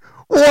Kerrigan.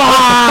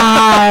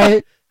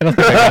 Why? I don't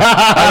think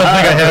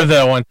I have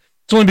that one.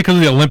 It's only because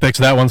of the Olympics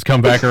that one's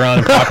come back around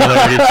in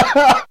popularity.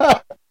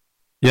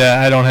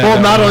 Yeah, I don't have.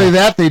 Well, not only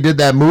that, they did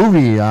that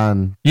movie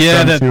on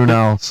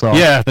now. So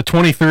yeah, the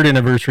 23rd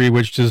anniversary,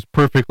 which is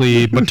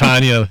perfectly. But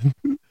Tanya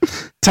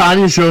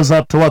shows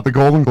up to what, the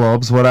Golden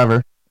Globes,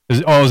 whatever. Is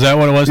that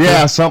what it was?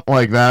 Yeah, something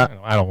like that.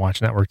 I don't watch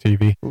network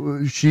TV.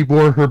 She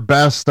wore her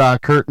best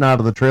curtain out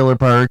of the trailer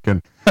park,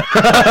 and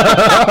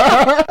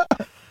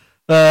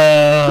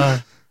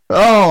oh,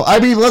 I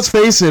mean, let's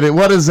face it.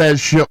 What is that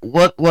show?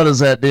 What is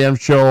that damn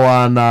show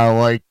on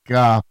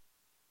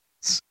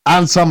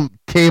on some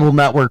cable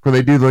network where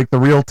they do like the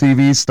real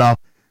TV stuff?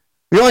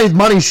 The only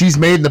money she's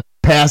made in the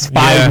past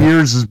 5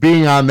 years is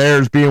being on there,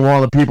 as being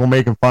one of the people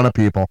making fun of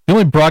people. The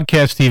only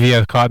broadcast TV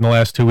I've caught in the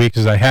last 2 weeks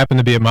is I happened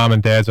to be at Mom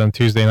and Dad's on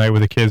Tuesday night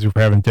with the kids. We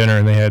were having dinner,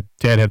 and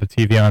Dad had the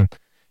TV on.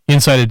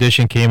 Inside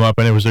Edition came up,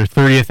 and it was their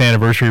 30th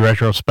anniversary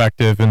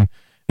retrospective, and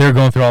they were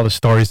going through all the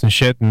stories and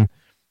shit. And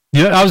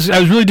yeah, I was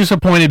really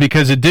disappointed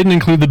because it didn't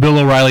include the Bill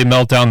O'Reilly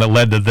meltdown that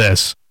led to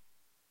this.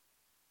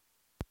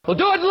 We'll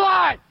do it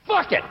live.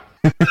 Fuck it.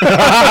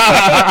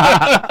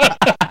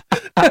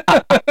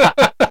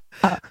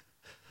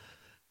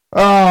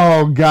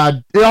 Oh,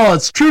 God. Oh,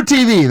 it's True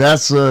TV.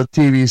 That's the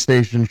TV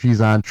station she's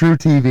on. True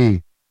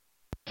TV.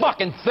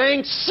 Fucking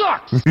thing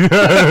sucks.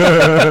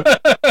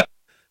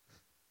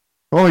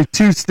 Only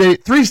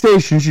 3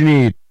 stations you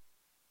need.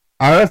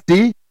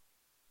 RFD.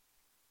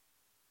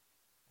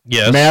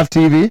 Yes. MAV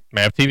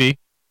TV.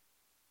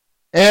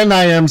 And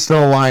I am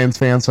still a Lions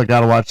fan, so I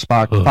gotta watch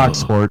Fox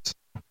Sports.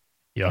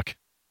 Yuck.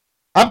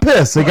 I'm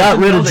pissed. They got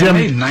rid of Jim.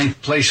 They made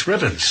ninth place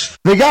ribbons.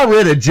 They got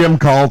rid of Jim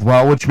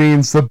Caldwell, which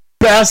means the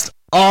best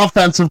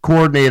offensive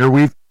coordinator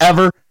we've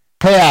ever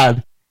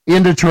had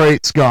in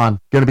Detroit's gone.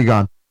 Gonna be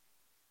gone.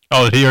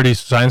 Oh, did he already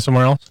sign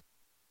somewhere else?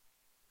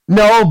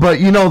 No, but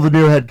you know the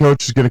new head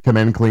coach is gonna come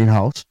in and clean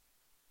house.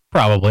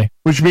 Probably.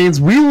 Which means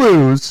we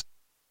lose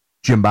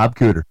Jim Bob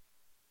Cooter.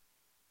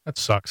 That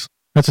sucks.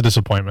 That's a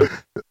disappointment.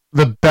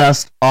 The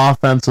best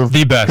offensive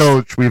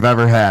coach we've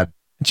ever had.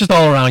 It's just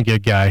all around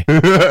good guy.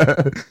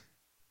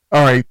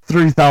 All right,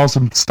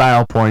 3,000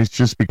 style points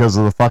just because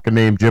of the fucking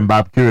name Jim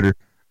Bob Cooter.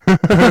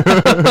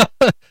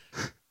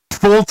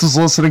 Fultz is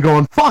listening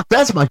going, fuck,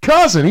 that's my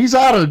cousin. He's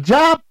out of a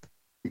job.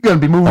 You're going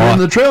to be moving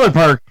into the trailer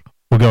park.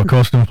 We'll go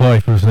coast and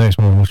play for this next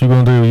one. What you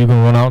going to do, you're going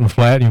to run out in the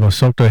flat and you're going to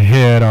soak the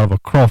head out of a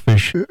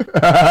crawfish.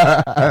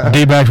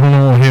 D-backs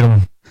won't hit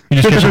him. You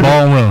just catch the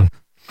ball and run.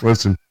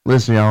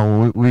 Listen, y'all.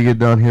 When we get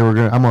done here,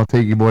 I'm going to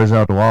take you boys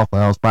out to Waffle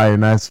House, buy you a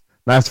nice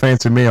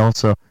fancy meal.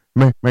 So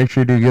make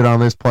sure you do good on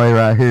this play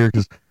right here,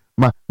 because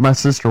my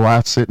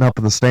sister-wife's sitting up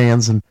in the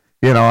stands, and,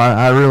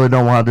 I really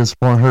don't want to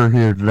disappoint her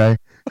here today.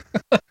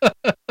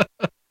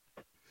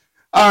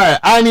 All right,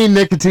 I need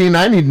nicotine.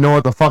 I need to know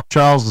what the fuck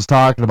Charles is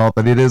talking about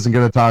that it isn't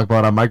going to talk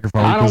about on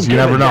microphone, because you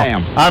never know.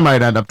 I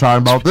might end up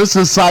talking about. This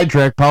is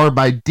Sidetracked, powered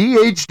by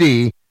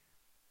DHD,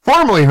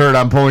 formerly heard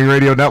on Polling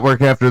Radio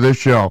Network after this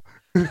show.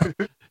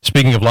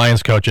 Speaking of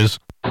Lions coaches.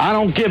 I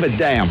don't give a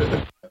damn.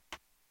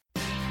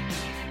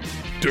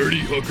 Dirty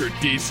Hooker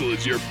Diesel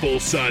is your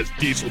full-size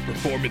diesel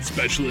performance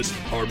specialist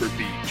in Harbor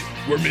Beach.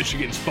 We're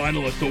Michigan's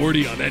final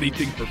authority on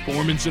anything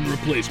performance and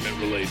replacement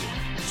related.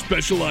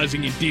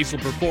 Specializing in diesel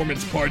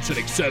performance parts and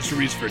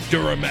accessories for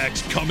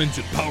Duramax, Cummins,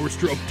 and Power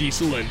Stroke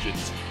diesel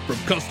engines. From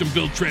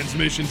custom-built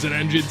transmissions and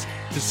engines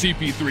to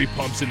CP3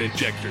 pumps and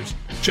injectors.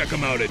 Check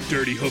them out at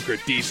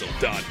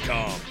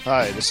dirtyhookerdiesel.com.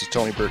 Hi, this is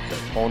Tony Burkett,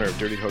 owner of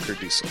Dirty Hooker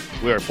Diesel.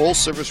 We are a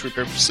full-service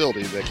repair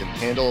facility that can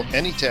handle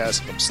any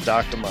task from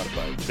stock to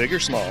modified, big or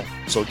small,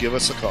 so give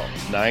us a call.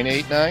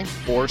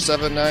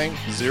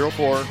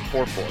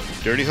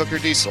 989-479-0444. Dirty Hooker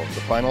Diesel,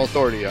 the final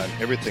authority on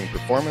everything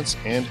performance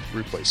and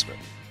replacement.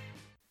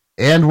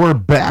 And we're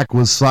back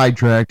with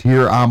Sidetracked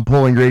here on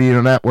Polling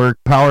Radio Network,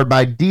 powered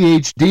by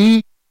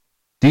DHD,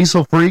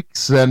 Diesel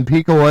Freaks, and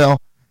Pico Oil,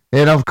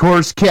 and of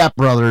course Cap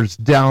Brothers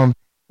down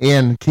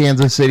in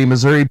Kansas City,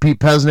 Missouri. Pete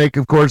Pesnick,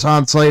 of course,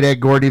 on site at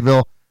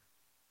Gordyville,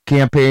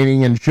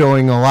 campaigning and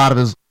showing a lot of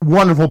his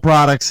wonderful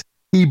products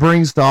he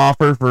brings to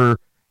offer for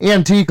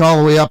antique all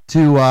the way up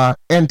to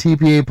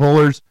NTPA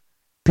pullers,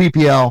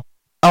 PPL,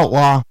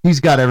 Outlaw. He's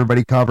got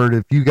everybody covered.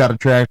 If you got a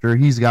tractor,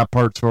 he's got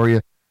parts for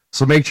you.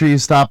 So make sure you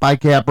stop by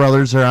Cap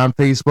Brothers. They're on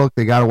Facebook.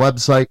 They got a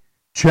website.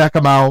 Check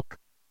them out.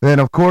 Then,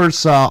 of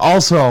course,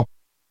 also,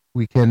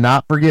 we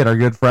cannot forget our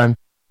good friend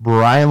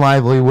Brian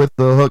Lively with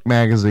the Hook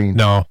magazine.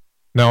 No,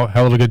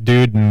 hell of a good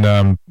dude.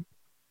 And,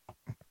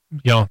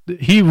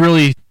 he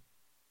really,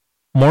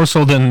 more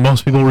so than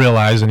most people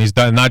realize, and he's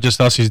done, not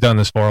just us, he's done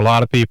this for a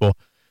lot of people.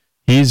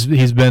 He's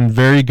been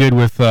very good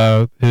with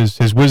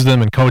his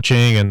wisdom and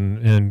coaching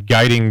and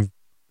guiding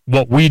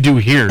what we do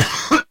here.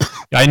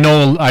 I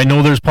know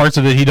there's parts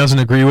of it he doesn't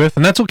agree with,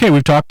 and that's okay.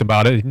 We've talked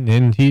about it,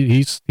 and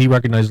he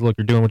recognizes, look,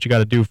 you're doing what you got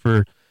to do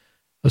for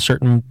a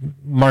certain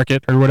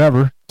market or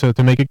whatever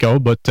to make it go.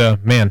 But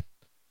man,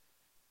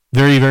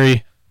 very,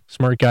 very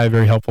smart guy,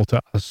 very helpful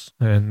to us,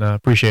 and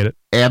appreciate it.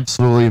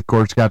 Absolutely, of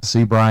course, got to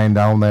see Brian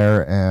down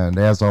there, and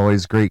as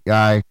always, great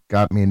guy.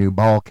 Got me a new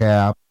ball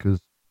cap because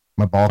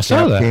my ball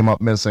cap came up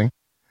missing.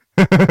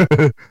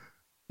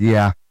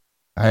 Yeah,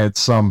 I had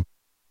some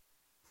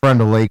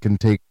friend of Lake and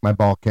take my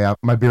ball cap,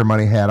 my beer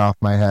money hat off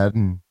my head,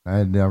 and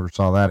I never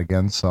saw that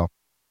again, so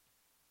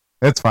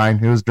it's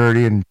fine. It was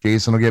dirty, and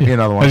Jason will get me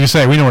another one. As you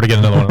say, we know where to get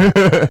another one.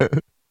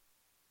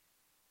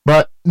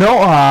 But no,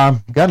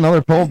 got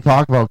another poll to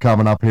talk about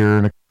coming up here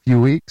in a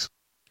few weeks.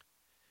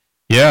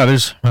 Yeah,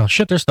 there's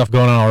stuff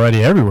going on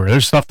already everywhere.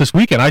 There's stuff this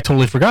weekend. I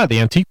totally forgot. The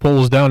antique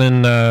poll is down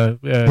in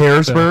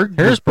Harrisburg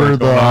for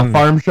the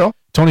farm show.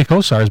 Tony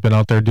Kosar has been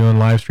out there doing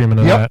live streaming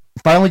of that.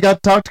 Finally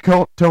got to talk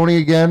to Tony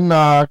again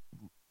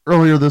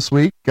earlier this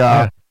week.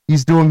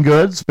 He's doing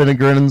good. Spin and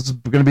Grinnin's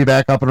going to be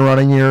back up and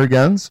running here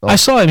again. So. I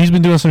saw it. He's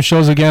been doing some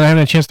shows again. I haven't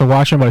had a chance to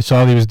watch him, but I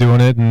saw that he was doing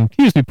it, and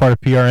he used to be part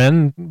of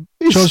PRN.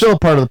 He's still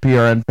part of the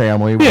PRN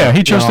family. Yeah,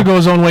 he chose to go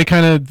his own way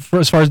kind of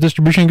as far as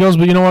distribution goes,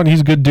 but you know what?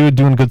 He's a good dude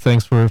doing good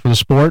things for the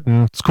sport,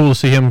 and it's cool to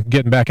see him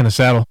getting back in the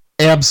saddle.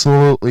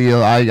 Absolutely.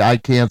 I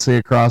can't say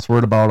a cross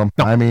word about him.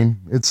 No. I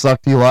mean, it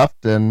sucked he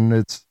left, and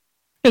it's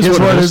what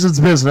it is. It's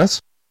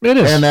business. It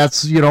is. And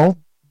that's,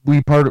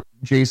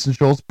 Jason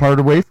Schultz parted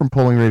away from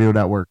Polling Radio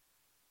Network.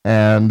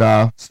 And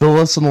still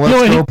listen to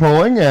Let's Go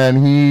Polling,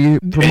 and he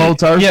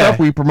promotes our stuff.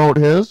 We promote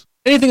his.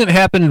 Anything that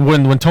happened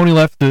when Tony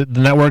left the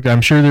network, I'm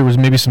sure there was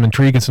maybe some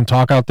intrigue and some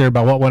talk out there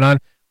about what went on.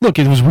 Look,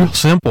 it was real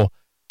simple.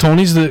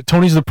 Tony's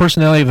the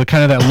personality of the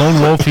kind of that lone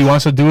wolf. He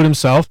wants to do it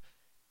himself.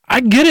 I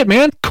get it,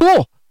 man.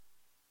 Cool.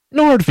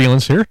 No hard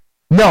feelings here.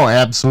 No,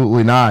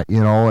 absolutely not.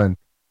 And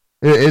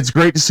it's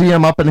great to see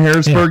him up in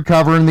Harrisburg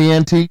covering the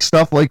antique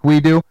stuff like we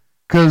do,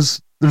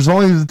 because there's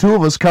only the two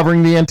of us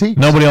covering the antiques.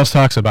 Nobody else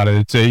talks about it.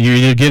 It's you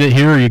either get it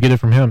here or you get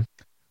it from him.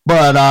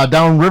 But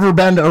down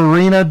Riverbend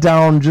Arena,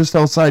 down just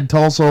outside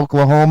Tulsa,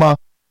 Oklahoma,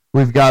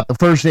 we've got the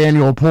first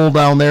annual pull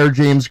down there.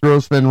 James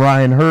Grossman,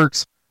 Ryan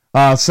Herx,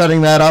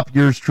 setting that up.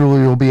 Yours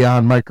truly will be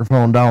on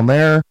microphone down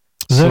there.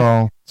 Is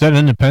that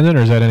independent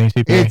or is that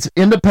NATPA? It's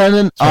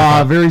independent.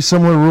 Very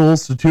similar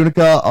rules to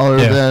Tunica, other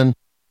than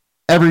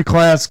every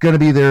class going to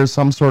be there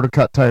some sort of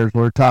cut tires,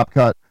 or top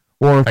cut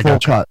or full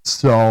cut.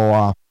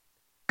 So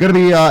going to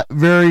be a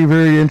very,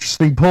 very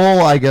interesting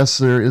poll. I guess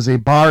there is a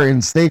bar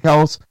and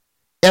steakhouse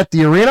at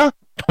the arena.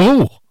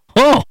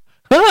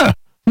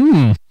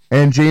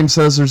 And James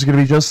says there's going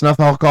to be just enough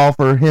alcohol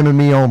for him and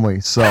me only.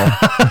 So,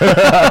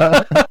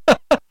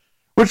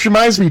 which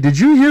reminds me, did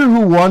you hear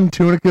who won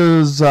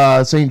Tunica's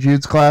St.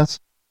 Jude's class?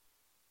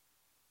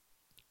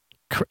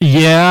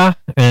 Yeah,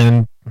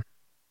 and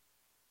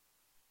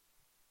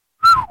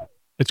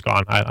it's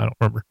gone. I don't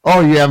remember.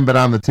 Oh, you haven't been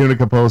on the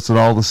Tunica post at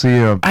all to see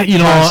him.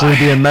 Constantly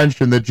being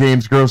mentioned that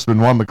James Grossman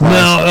won the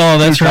class.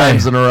 That's two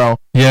times in a row.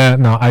 Yeah,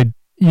 no,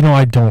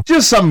 I don't.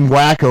 Just some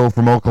wacko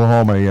from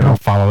Oklahoma, I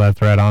don't follow that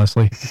thread,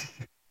 honestly.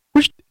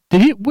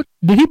 Did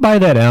he buy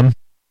that M?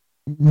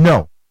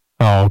 No.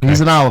 Oh, okay.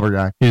 He's an Oliver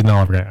guy. He's an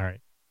Oliver guy. All right.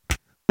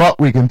 But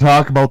we can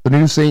talk about the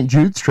new St.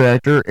 Jude's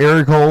tractor,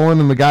 Eric Holen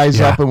and the guys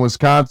up in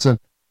Wisconsin.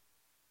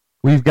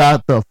 We've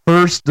got the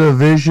first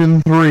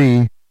Division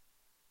III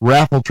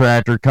raffle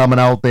tractor coming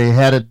out. They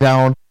had it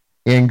down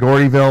in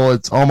Gordyville.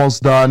 It's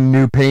almost done.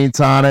 New paints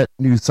on it,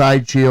 new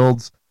side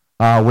shields,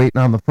 waiting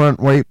on the front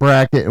weight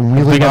bracket and wheelie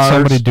bars. They got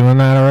somebody doing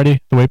that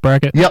already, the weight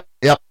bracket? Yep.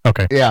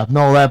 Okay. Yeah,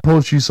 no, that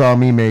post you saw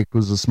me make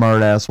was a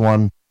smart-ass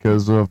one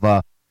because of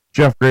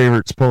Jeff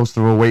Gravert's post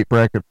of a weight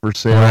bracket for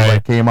sale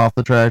that came off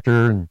the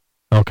tractor. And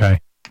okay.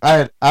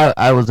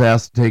 I was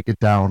asked to take it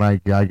down. I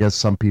guess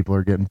some people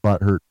are getting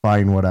butt hurt.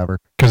 Fine, whatever.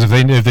 Because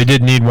if they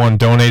did need one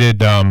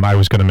donated, I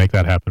was going to make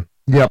that happen.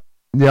 Yep.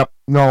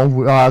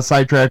 No,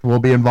 Sidetracked will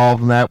be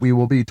involved in that. We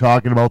will be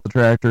talking about the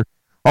tractor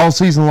all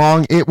season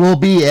long. It will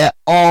be at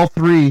all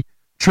 3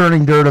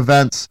 Churning Dirt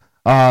events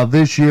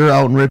this year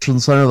out in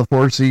Richland Center, the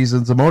 4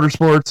 Seasons of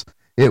Motorsports.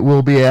 It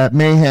will be at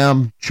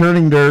Mayhem,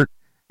 Churning Dirt,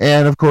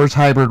 and of course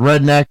Hybrid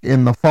Redneck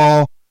in the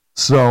fall.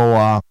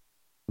 So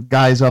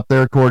guys up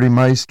there, Cordy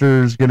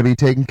Meister's going to be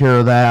taking care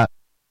of that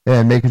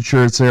and making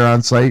sure it's there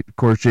on site. Of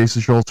course,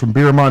 Jason Schultz from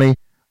Beer Money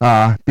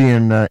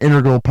being an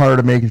integral part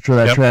of making sure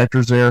that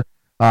tractor's there.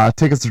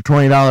 Tickets are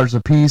 $20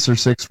 a piece or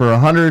 6 for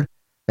 $100,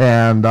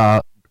 and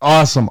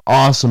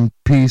awesome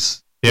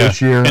piece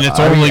this year. And it's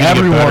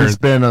everyone's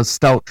been a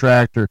stout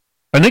tractor.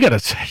 And they got a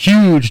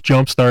huge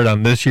jump start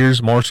on this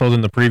year's, more so than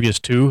the previous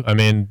 2. I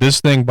mean,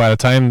 this thing, by the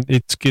time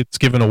it gets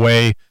given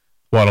away,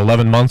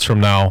 11 months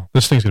from now,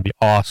 this thing's going to be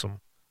awesome.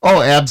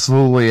 Oh,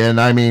 absolutely. And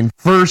I mean,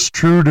 first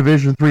true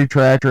Division III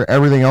tractor.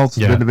 Everything else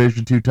has been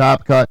Division II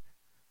top cut.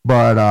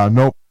 But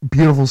nope,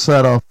 beautiful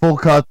set of full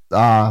cut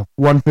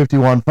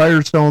 151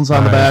 Firestones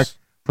on the back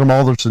from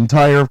Alderson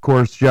Tire. Of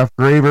course, Jeff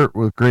Gravert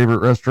with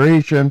Gravert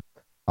Restoration.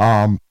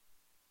 The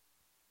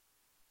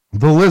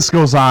list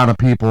goes on of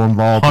people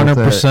involved.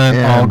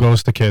 100% all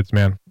goes to kids,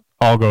 man.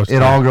 All goes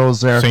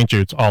there. St.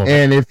 Jude's, all of it.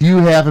 And if you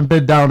haven't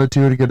been down to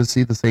Tunica to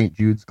see the St.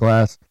 Jude's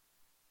class,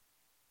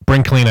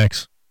 bring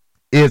Kleenex.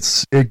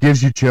 It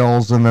gives you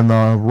chills. And then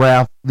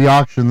the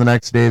auction the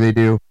next day they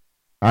do.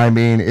 I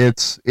mean,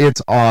 it's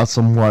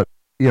awesome what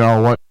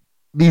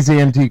these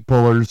antique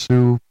pullers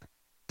who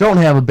don't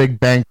have a big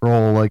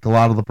bankroll like a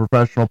lot of the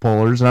professional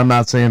pullers, and I'm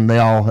not saying they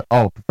all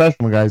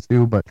professional guys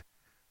do, but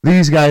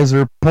these guys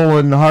are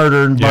pulling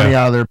hard-earned money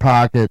out of their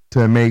pocket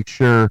to make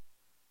sure,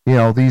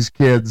 these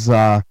kids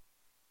have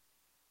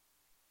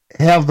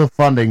the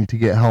funding to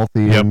get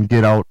healthy and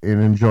get out and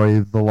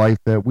enjoy the life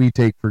that we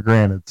take for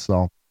granted.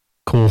 So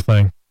cool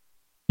thing.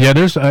 Yeah,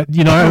 there's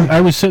I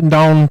was sitting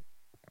down.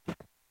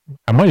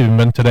 I might have even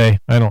been today.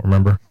 I don't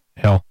remember.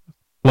 Hell,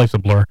 life's a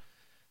blur.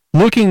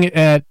 Looking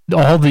at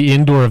all the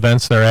indoor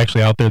events that are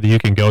actually out there that you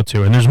can go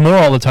to, and there's more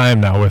all the time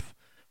now with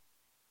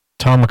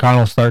Tom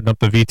McConnell starting up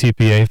the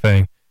VTPA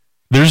thing.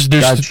 There's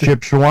Chip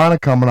Shawana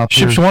coming up.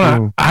 Chip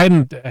Shawana. I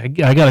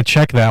got to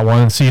check that one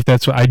and see if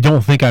that's. I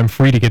don't think I'm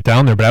free to get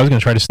down there, but I was going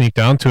to try to sneak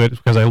down to it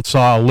because I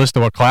saw a list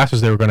of what classes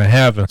they were going to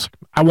have, and it's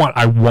like,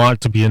 I want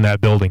to be in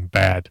that building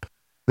bad.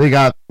 They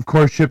got, of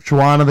course, Chip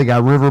Shawana. They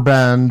got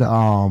Riverbend.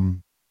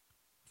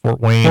 Fort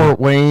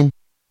Wayne.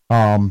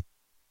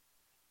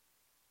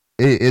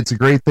 It's a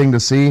great thing to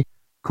see.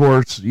 Of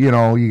course, you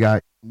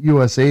got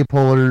USA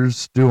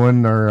pullers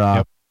doing,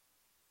 or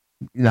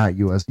not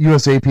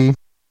USAP.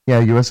 Yeah,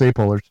 USA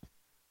pullers.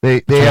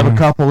 They have a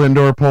couple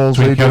indoor pulls.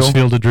 They do.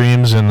 Field of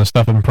Dreams and the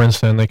stuff in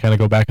Princeton. They kind of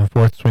go back and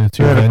forth between the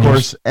two venues. Of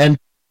course, and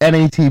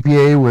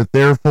NATPA with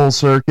their full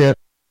circuit.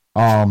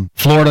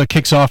 Florida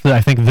kicks off, I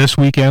think, this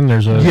weekend.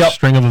 There's a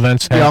string of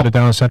events happening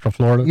down in Central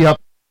Florida. Yep.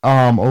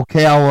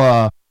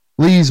 Ocala,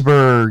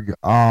 Leesburg,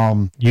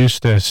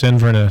 Eustis,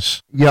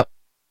 Inverness. Yep.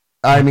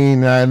 I mean,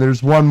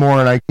 there's one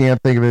more, and I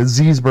can't think of it.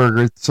 Zeesburg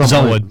or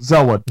something.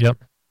 Zellwood. Yep.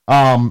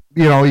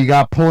 You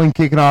got pulling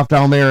kicking off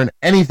down there, and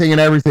anything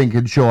and everything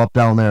can show up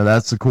down there.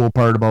 That's the cool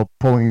part about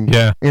pulling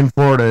in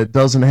Florida. It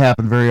doesn't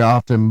happen very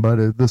often,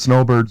 but the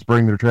snowbirds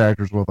bring their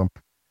tractors with them.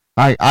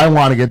 I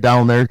want to get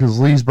down there because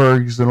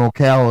Leesburg's and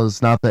Ocala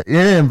is not that.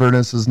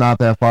 Inverness is not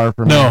that far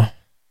from me.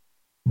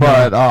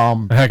 But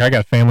heck, I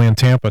got family in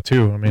Tampa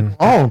too. I mean,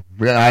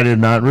 I did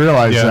not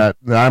realize that.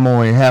 I'm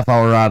only a half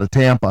hour out of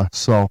Tampa,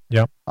 so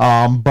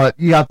but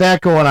you got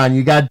that going on.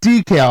 You got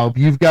DeKalb,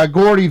 you've got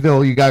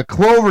Gordyville, you got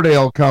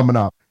Cloverdale coming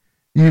up,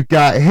 you've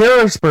got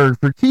Harrisburg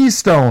for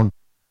Keystone.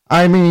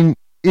 I mean,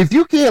 if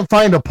you can't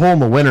find a pull in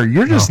the winter,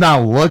 you're just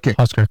not looking.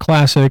 Husker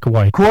Classic,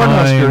 White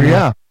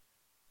Cornhusker,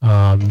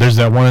 there's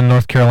that one in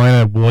North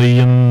Carolina,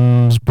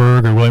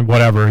 Williamsburg or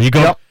whatever. You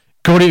go.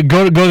 Go to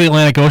the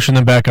Atlantic Ocean,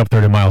 then back up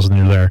 30 miles, and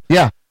you're there.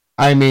 Yeah,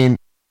 I mean,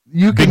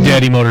 Big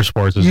Daddy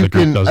Motorsports is the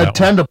group that does that. You can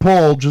attend a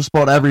pull just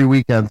about every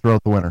weekend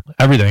throughout the winter.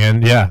 Everything,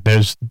 and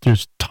there's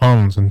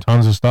tons and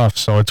tons of stuff,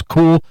 so it's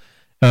cool.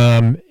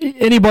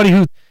 Anybody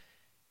who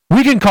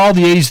We can call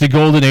the 80s the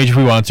golden age if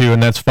we want to,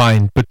 and that's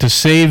fine. But to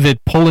say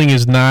that pulling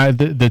is not,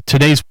 that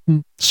today's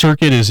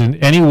circuit is in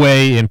any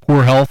way in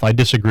poor health, I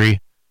disagree.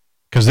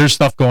 Because there's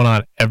stuff going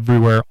on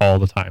everywhere all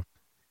the time.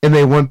 And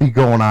they wouldn't be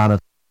going on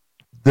if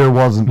there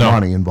wasn't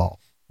money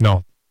involved.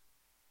 No,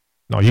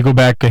 you go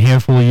back a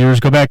handful of years,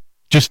 go back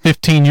just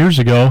 15 years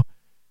ago,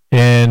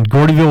 and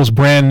Gordyville was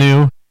brand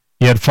new.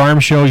 You had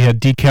Farm Show, you had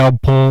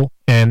Decal Pull,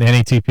 and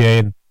NATPA,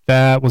 and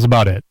that was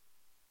about it.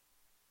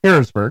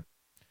 Harrisburg.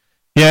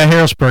 Yeah,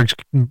 Harrisburg's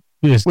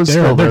was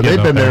still there.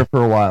 They've been there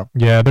for a while.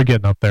 Yeah, they're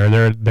getting up there.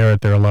 They're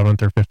at their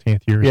 11th or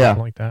 15th year,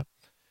 something like that.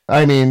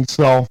 I mean,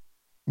 so,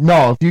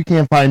 no, if you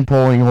can't find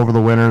polling over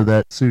the winter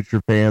that suits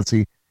your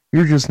fancy,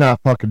 you're just not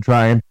fucking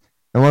trying.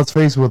 And let's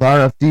face it, with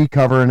RFD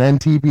covering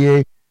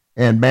NTPA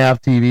and MAV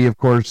TV, of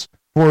course,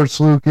 Forrest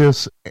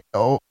Lucas,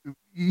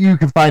 you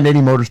can find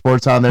any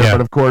motorsports on there,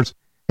 but of course,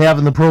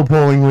 having the Pro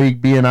Polling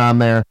League being on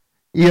there,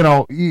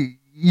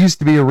 used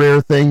to be a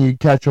rare thing.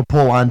 You'd catch a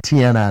poll on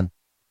TNN.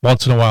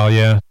 Once in a while,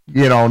 yeah.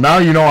 Now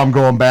I'm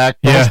going back.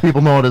 Most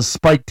people know it as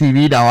Spike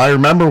TV now. I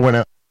remember when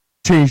it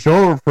changed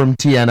over from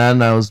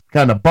TNN, I was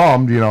kind of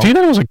bummed,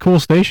 TNN was a cool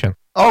station.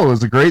 Oh, it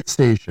was a great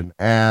station.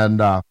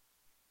 And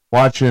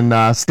watching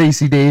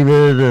Stacy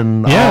David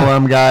and all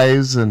them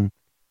guys and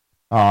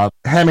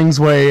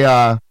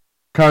Hemingsway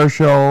car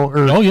show.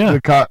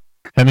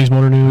 Hemmings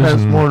Motor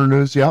News. Motor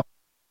News, yep.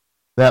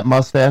 That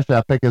mustache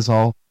epic is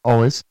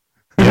always.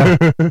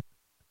 Yeah.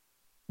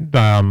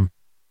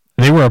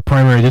 They were a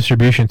primary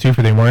distribution too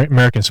for the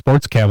American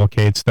Sports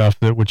Cavalcade stuff,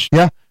 which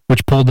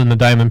pulled in the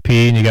Diamond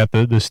P, and you got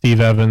the Steve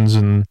Evans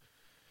and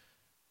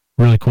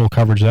really cool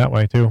coverage that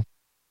way too.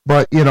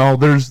 But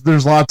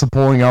there's lots of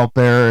polling out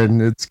there, and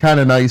it's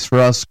kind of nice for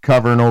us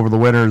covering over the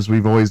winters.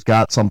 We've always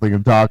got something to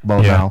talk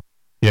about now.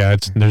 Yeah,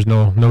 there's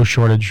no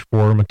shortage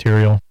for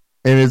material,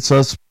 and it's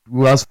us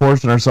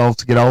forcing ourselves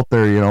to get out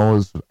there.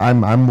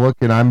 I'm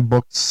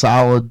booked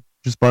solid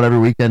just about every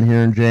weekend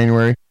here in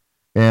January,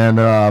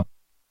 and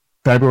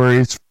February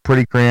is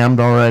pretty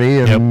crammed already,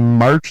 and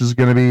March is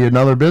going to be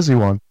another busy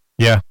one.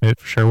 Yeah, it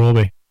for sure will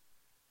be.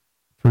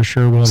 For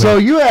sure will be. So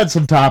you had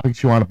some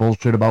topics you want to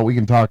bullshit about. We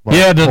can talk about.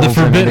 Yeah,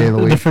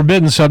 the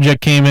forbidden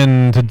subject came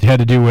in had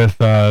to do with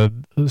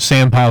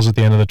sand piles at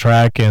the end of the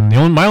track, and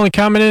my only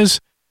comment is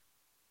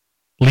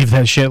leave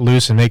that shit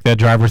loose and make that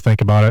driver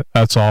think about it.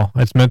 That's all.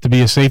 It's meant to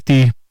be a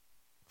safety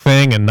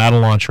thing and not a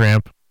launch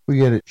ramp. We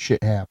get it.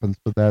 Shit happens,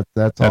 but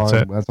that's all.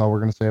 That's all we're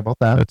going to say about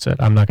that. That's it.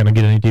 I'm not going to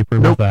get any deeper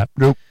with that.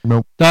 Nope.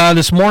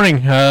 This morning,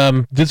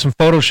 did some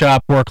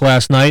Photoshop work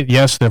last night.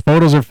 Yes, the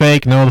photos are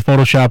fake. No, the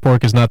Photoshop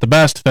work is not the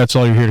best. That's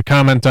all you're here to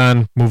comment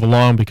on. Move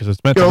along because it's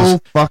meant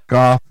to fuck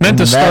off. Meant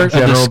to start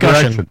a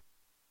discussion.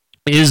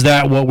 Is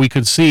that what we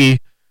could see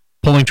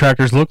pulling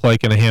tractors look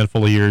like in a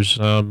handful of years?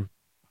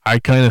 I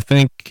kind of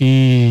think,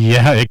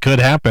 it could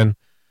happen.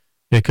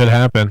 It could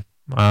happen.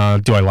 Do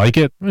I like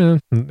it?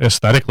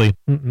 Aesthetically,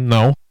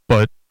 no.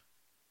 But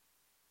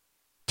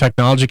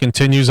technology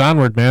continues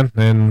onward, man,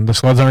 and the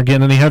sleds aren't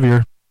getting any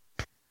heavier.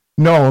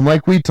 No, and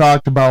like we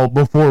talked about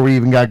before we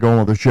even got going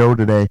with the show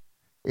today,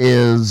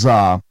 is,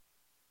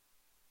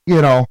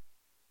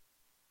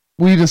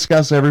 we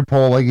discuss every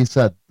poll, like you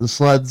said, the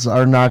sleds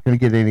are not going to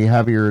get any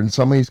heavier, and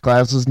some of these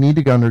classes need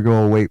to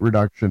undergo a weight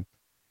reduction.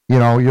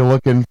 You're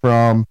looking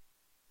from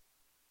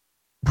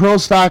Pro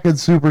Stock and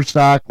Super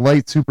Stock,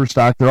 Light Super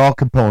Stock, they're all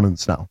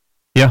components now.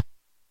 Yeah.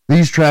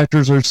 These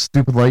tractors are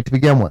stupid light to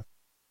begin with.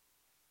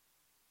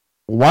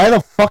 Why the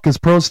fuck is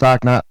Pro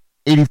Stock not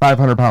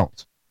 8,500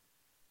 pounds?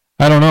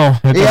 I don't know.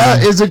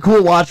 Is it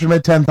cool watching them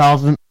at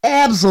 10,000?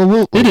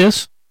 Absolutely. It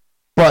is.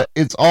 But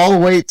it's all the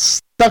weight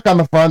stuck on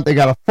the front. They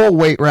got a full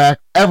weight rack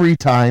every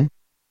time.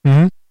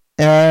 Mm-hmm.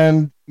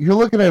 And you're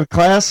looking at a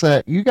class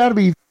that you got to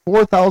be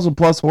 4,000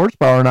 plus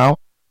horsepower now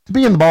to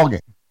be in the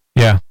ballgame.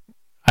 Yeah.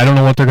 I don't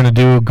know what they're going to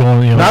do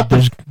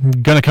there's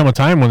going to come a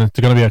time when it's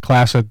going to be a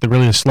class that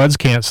really the sleds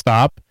can't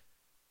stop.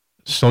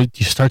 So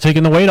you start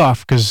taking the weight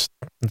off because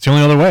it's the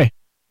only other way.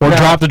 Or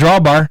drop the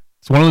drawbar.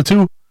 It's one of the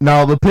two.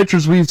 Now, the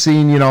pictures we've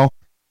seen, the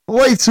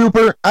Light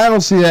Super, I don't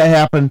see that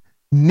happen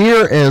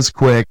near as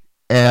quick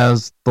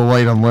as the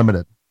Light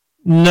Unlimited.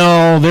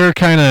 No, they're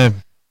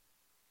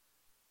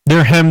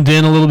hemmed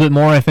in a little bit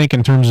more, I think,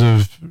 in terms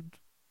of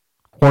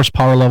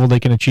horsepower level they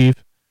can achieve.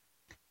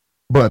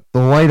 But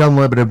the Light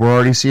Unlimited, we're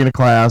already seeing a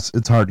class.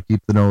 It's hard to keep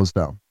the nose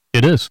down.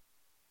 It is.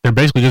 They're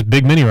basically just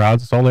big mini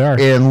rods. That's all they are.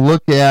 And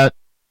look at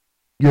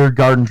your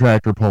garden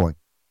tractor pulling.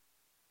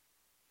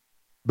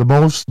 The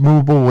most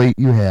movable weight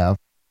you have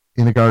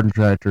in a garden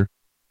tractor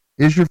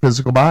is your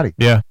physical body.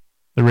 Yeah,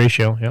 the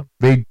ratio, yeah.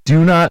 They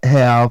do not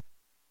have,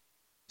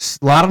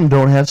 a lot of them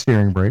don't have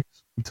steering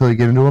brakes until you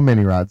get into a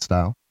mini rod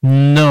style.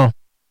 No.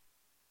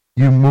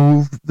 You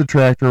move the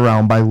tractor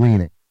around by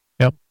leaning.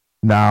 Yep.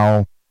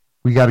 Now,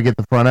 we got to get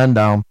the front end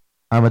down.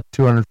 I'm a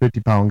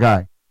 250-pound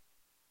guy.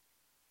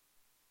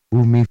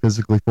 Move me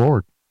physically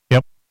forward.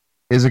 Yep.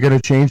 Is it going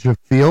to change the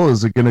feel?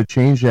 Is it going to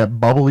change that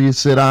bubble you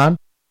sit on?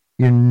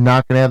 You're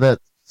not going to have that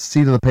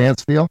seat of the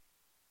pants feel?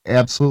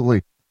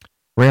 Absolutely.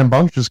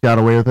 Rambunctious just got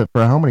away with it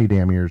for how many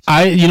damn years?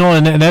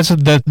 And that's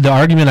the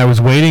argument I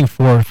was waiting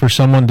for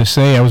someone to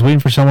say. I was waiting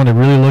for someone to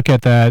really look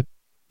at that.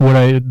 What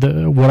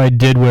I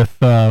did with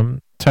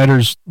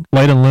Tider's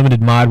Light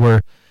Unlimited mod,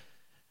 where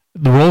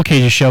the roll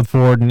cage is shoved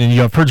forward, and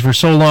I've heard for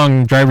so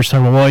long drivers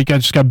talking, well,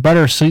 just got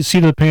better seat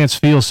of the pants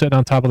feel sitting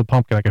on top of the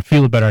pumpkin. I can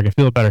feel it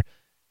better.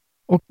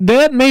 Well,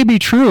 that may be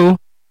true,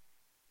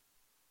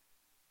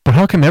 but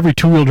how come every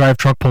two-wheel drive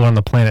truck puller on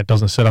the planet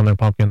doesn't sit on their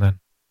pumpkin then?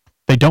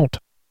 They don't.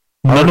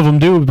 None of them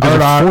do because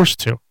they're forced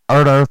to.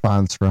 Art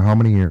Arthons for how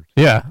many years?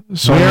 Yeah.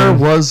 So where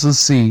was the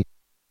seat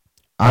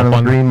on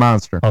a Green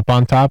Monster? Up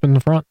on top in the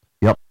front.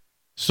 Yep.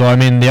 So I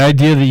mean, the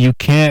idea that you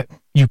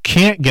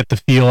can't get the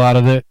feel out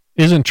of it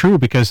isn't true,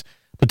 because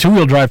the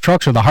two-wheel drive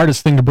trucks are the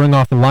hardest thing to bring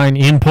off the line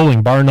in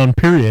pulling, bar none,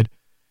 period.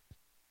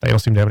 They don't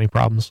seem to have any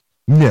problems.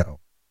 No.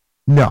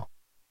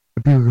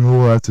 People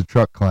go, that's a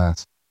truck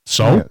class.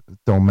 So? Yeah, it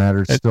don't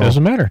matter. It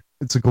doesn't matter.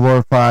 It's a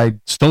glorified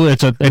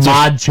it's a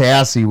mod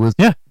chassis with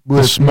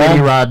small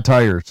mini rod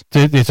tires.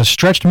 It's a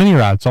stretched mini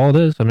rod. That's all it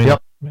is. I mean,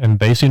 and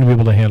they seem to be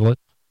able to handle it.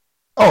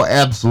 Oh,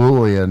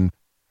 absolutely. And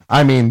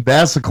I mean,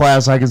 that's the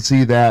class I can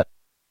see that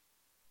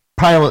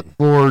pilot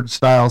Ford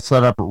style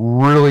setup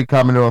really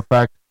come into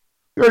effect.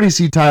 You already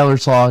see Tyler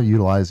Saw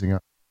utilizing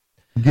it,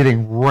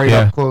 getting right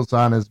up close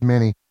on his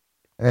mini.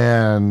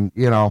 And,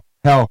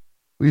 hell,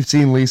 we've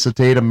seen Lisa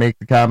Tatum make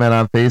the comment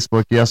on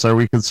Facebook, yes, are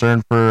we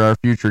concerned for our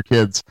future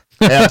kids?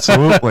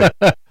 Absolutely.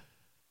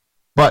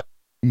 But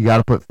you got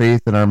to put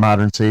faith in our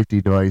modern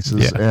safety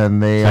devices,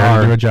 and they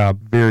are do a job.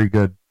 Very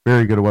good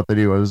at what they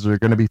do. Is there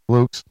going to be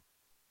flukes?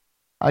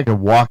 I could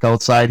walk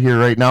outside here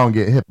right now and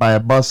get hit by a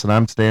bus, and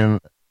I'm standing,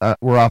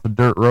 we're off a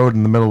dirt road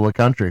in the middle of the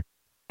country.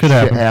 Could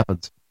happen. It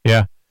happens.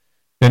 Yeah.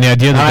 And the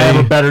idea that I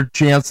have a better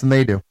chance than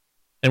they do.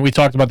 And we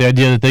talked about the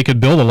idea that they could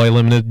build a Light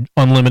Limited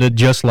Unlimited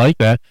just like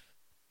that.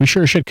 We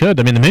sure should could.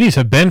 I mean, the minis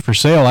have been for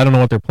sale. I don't know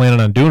what they're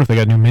planning on doing, if they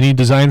got new mini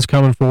designs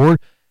coming forward.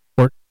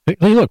 Or, hey,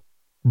 look,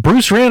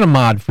 Bruce ran a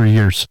mod for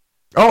years.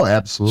 Oh,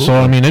 absolutely. So,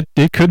 I mean,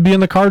 it could be in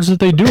the cards that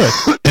they do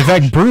it. In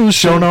fact, Bruce...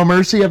 Show No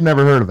Mercy? I've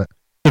never heard of it.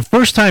 The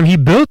first time he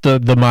built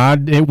the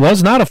mod, it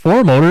was not a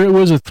 4-motor. It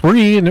was a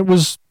 3, and it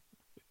was...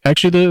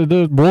 Actually,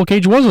 the roll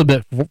cage was a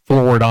bit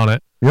forward on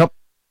it. Yep.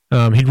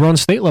 He'd run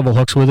state-level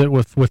hooks with it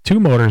with 2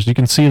 motors. You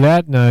can see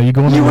that. You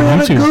go on you ran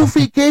YouTube. A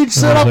goofy cage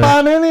set up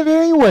on it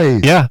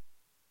anyways. Yeah.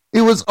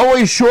 It was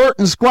always short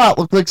and squat.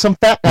 Looked like some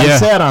fat guy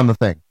sat on the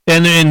thing.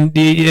 And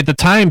at the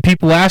time,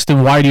 people asked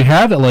him, why do you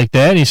have it like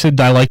that? And he said,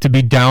 I like to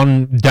be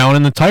down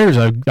in the tires.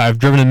 I've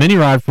driven a mini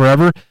rod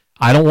forever.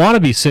 I don't want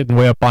to be sitting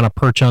way up on a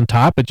perch on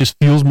top. It just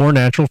feels more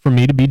natural for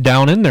me to be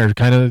down in there,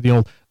 kind of,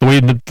 the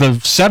way the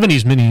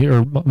 70s mini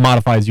or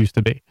modifieds used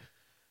to be.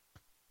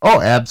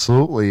 Oh,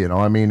 absolutely.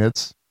 I mean,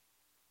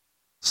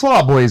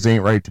 Slaw Boys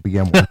ain't right to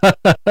begin with.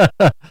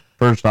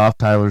 First off,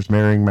 Tyler's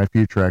marrying my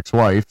future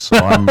ex-wife,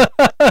 so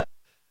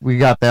we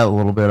got that a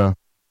little bit of.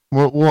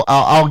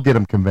 I'll get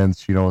him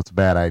convinced. It's a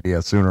bad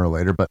idea sooner or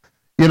later. But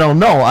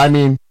no, I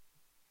mean,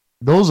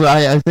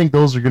 I think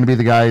those are going to be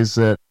the guys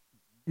that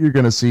you're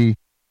going to see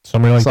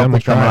somebody like something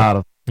them coming out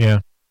of. Yeah,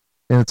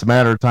 and it's a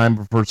matter of time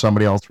before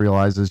somebody else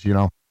realizes. We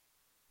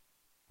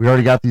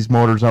already got these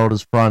motors out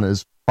as front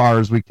as far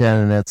as we can,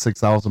 and at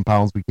 6,000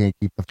 pounds, we can't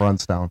keep the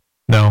fronts down.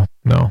 No.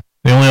 The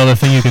only other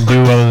thing you can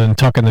do other than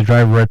tucking the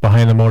driver right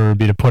behind the motor would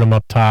be to put them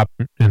up top,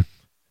 and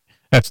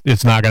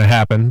it's not going to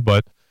happen,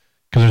 but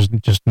because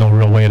there's just no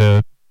real way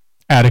to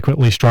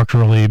adequately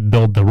structurally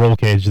build the roll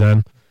cage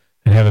then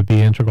and have it be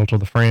integral to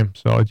the frame.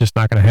 So it's just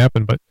not going to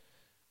happen. But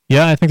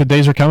yeah, I think the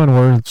days are coming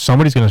where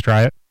somebody's going to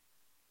try it.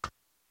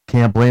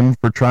 Can't blame them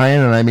for trying.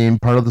 And I mean,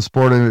 part of the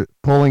sport of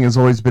pulling has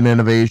always been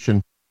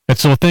innovation.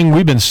 It's a thing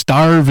we've been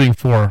starving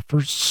for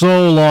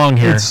so long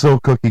here. It's so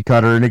cookie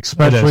cutter, and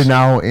especially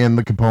now in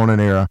the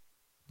component era.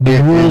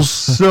 The rules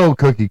so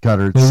cookie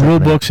cutter. The rule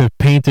books have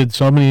painted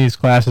so many of these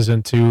classes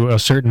into a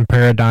certain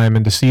paradigm,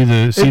 and to see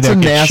that get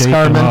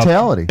NASCAR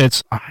mentality.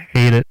 I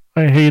hate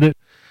it.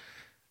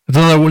 It's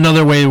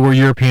another way where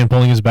European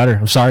pulling is better.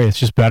 I'm sorry, it's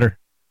just better.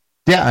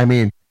 Yeah, I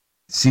mean,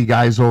 see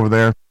guys over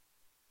there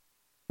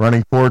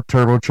running 4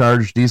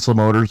 turbocharged diesel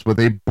motors with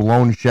a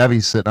blown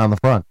Chevy sitting on the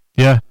front.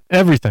 Yeah,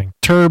 everything.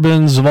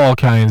 Turbines of all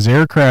kinds,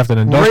 aircraft and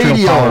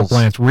industrial power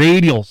plants,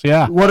 radials,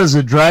 yeah. What is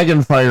it,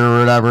 Dragonfire or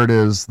whatever it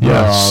is?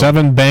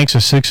 7 banks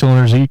of 6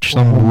 cylinders each,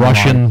 some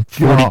Russian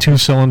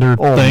 42-cylinder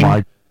thing. Oh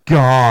my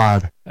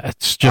God.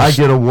 That's just...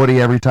 I get a Woody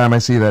every time I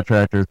see that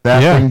tractor. That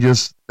thing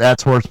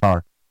that's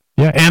horsepower.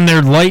 Yeah, and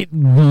their light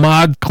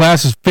mod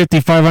class is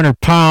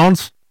 5,500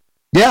 pounds.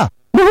 Yeah.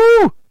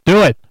 Woohoo!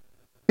 Do it.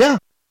 Yeah.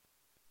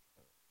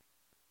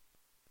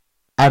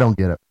 I don't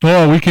get it.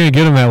 Oh, we can't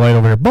get them that light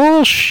over here.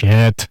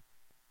 Bullshit.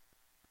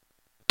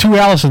 2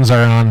 Allisons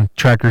are on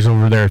tractors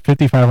over there at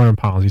 5,500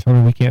 pounds. You tell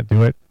me we can't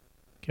do it?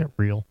 Get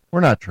real.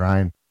 We're not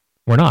trying.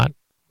 We're not.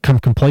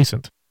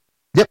 Complacent.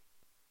 Yep.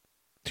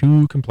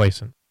 Too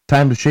complacent.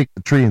 Time to shake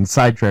the tree, and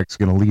Sidetrack's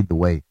going to lead the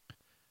way.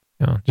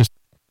 Just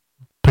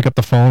pick up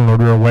the phone and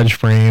order a wedge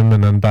frame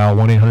and then dial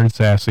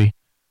 1-800-SASSY.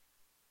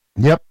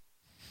 Yep.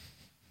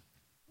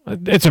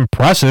 It's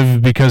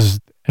impressive because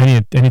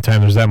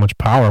anytime there's that much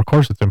power, of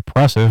course it's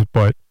impressive,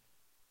 but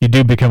you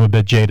do become a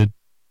bit jaded.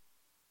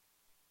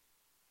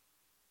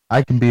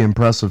 I can be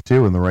impressive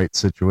too in the right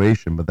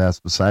situation, but that's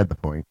beside the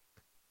point.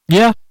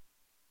 Yeah.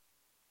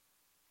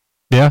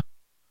 Yeah.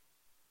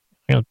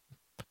 You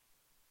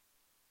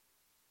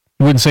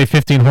wouldn't say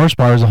 15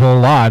 horsepower is a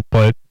whole lot,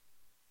 but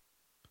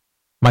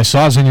my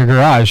saw's in your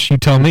garage. You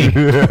tell me.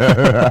 God,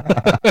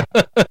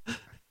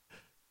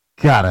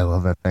 I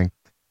love that thing.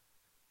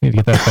 Need to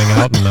get that thing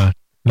out and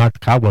knock the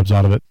cobwebs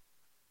out of it.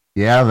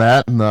 Yeah,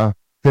 that and the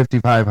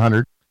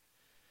 5500.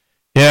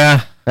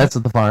 Yeah. That's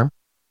at the farm.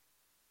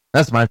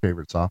 That's my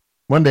favorite saw.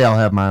 One day I'll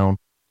have my own.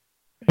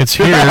 It's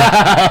here.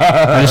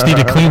 I just need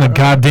to clean the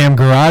goddamn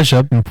garage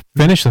up and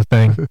finish the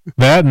thing.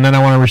 That, and then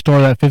I want to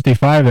restore that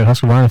 55, that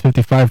Husqvarna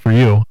 55 for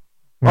you.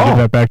 I'll give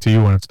that back to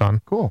you when it's done.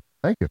 Cool.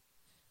 Thank you.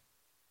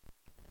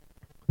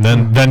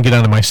 Then get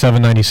onto my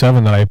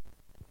 797 that I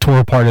tore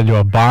apart into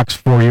a box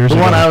 4 years ago.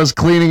 The one I was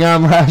cleaning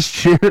on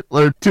last year,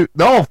 or 3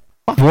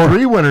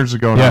 winters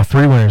ago now. Yeah,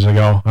 3 winters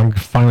ago. I'm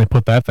finally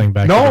put that thing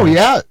back together.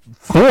 Yeah.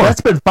 4.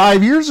 That's been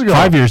 5 years ago.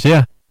 5 years,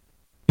 yeah.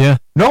 Yeah.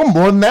 No,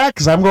 more than that,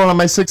 because I'm going on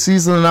my 6th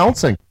season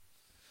announcing.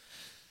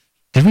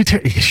 Did we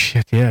tear...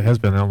 Shit, yeah, it has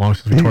been that long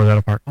since we tore that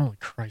apart. Holy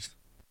Christ.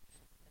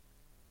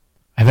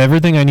 I have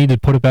everything I need to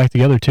put it back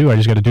together, too. I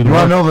just got to do the work. You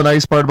want to know the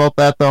nice part about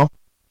that, though?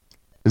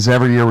 Is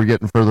every year we're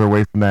getting further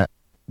away from that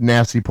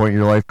nasty point in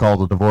your life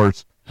called a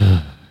divorce.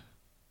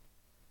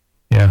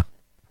 Yeah.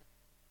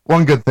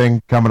 One good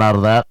thing coming out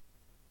of that,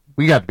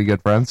 we got to be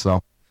good friends,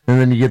 so. And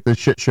then you get the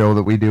shit show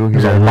that we do.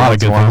 There's a lot of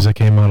good things that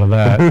came out of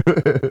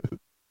that.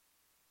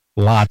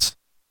 Lots.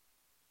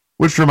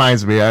 Which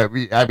reminds me, I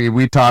mean,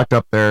 we talked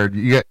up there.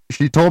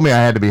 She told me I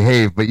had to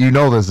behave, but you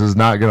know this is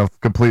not going to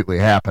completely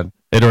happen.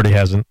 It already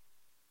hasn't.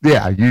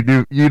 Yeah, you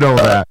do. You know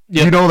that.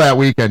 Yep. You know that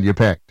weekend you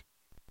picked.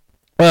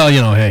 Well,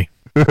 hey.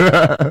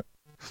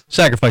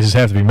 Sacrifices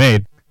have to be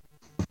made.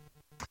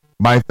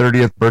 My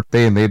 30th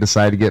birthday, and they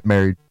decide to get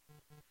married.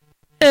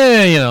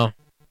 That's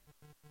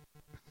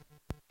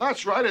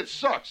right, it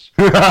sucks.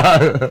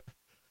 I've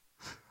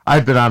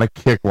been on a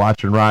kick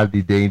watching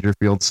Rodney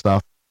Dangerfield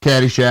stuff.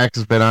 Caddyshack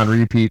has been on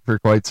repeat for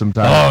quite some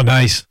time. Oh,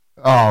 nice.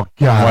 Oh,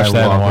 God, I that love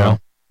in a while. him.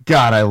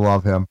 God, I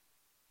love him.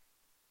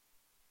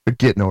 But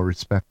get no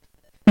respect.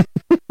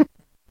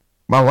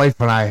 My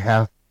wife and I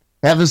have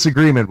this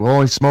agreement. We'll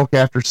only smoke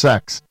after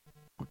sex.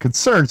 What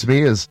concerns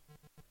me is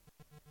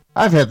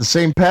I've had the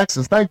same pack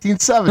since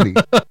 1970.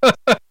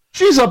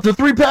 She's up to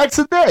 3 packs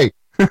a day.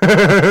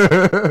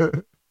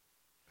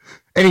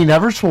 And he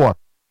never swore.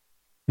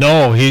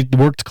 No, he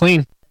worked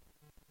clean.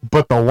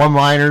 But the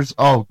one-liners,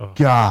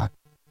 God.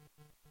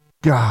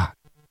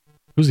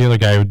 Who's the other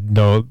guy who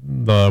know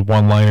the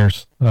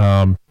one-liners?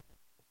 God,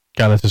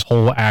 that's his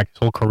whole act, his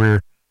whole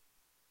career.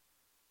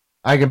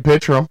 I can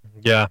picture him.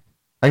 Yeah.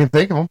 I can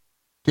think of him.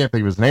 Can't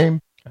think of his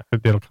name.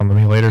 It'll come to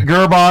me later.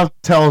 Gerbaugh,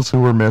 tell us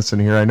who we're missing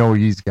here. I know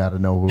he's got to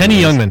know who.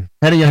 Henny Youngman.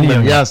 Henny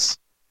Youngman, yes.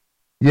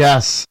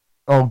 Yes.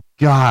 Oh,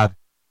 God.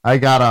 I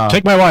got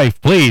Take my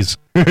wife, please.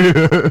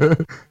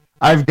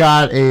 I've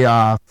got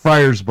a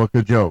Friars book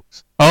of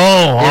jokes.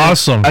 Oh,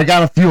 awesome. I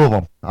got a few of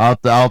them. I'll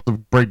have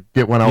to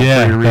get one out for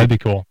you to read. That'd be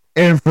cool.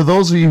 And for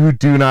those of you who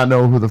do not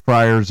know who the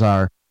Friars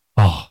are,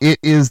 it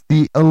is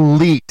the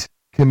elite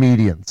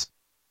comedians.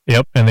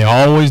 Yep, and they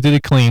always did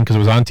it clean because it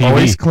was on TV.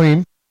 Always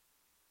clean.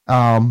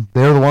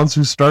 They're the ones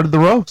who started the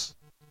roast.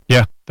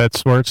 Yeah,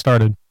 that's where it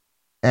started.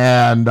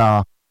 And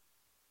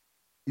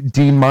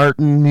Dean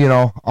Martin,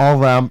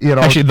 all of them,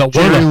 Actually,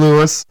 Jerry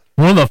Lewis.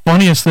 One of the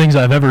funniest things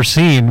I've ever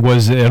seen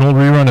was an old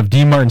rerun of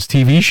Dean Martin's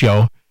TV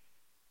show.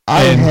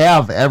 I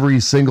have every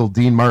single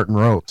Dean Martin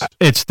roast.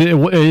 It's the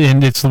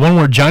one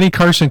where Johnny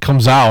Carson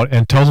comes out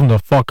and tells him to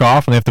fuck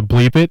off and they have to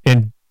bleep it,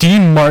 and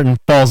Dean Martin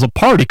falls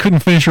apart. He couldn't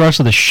finish the rest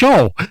of the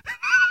show.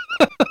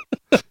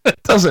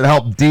 Doesn't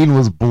help. Dean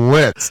was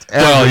blitzed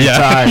every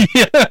time.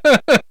 Yeah.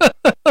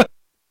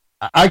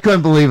 I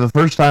couldn't believe the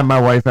first time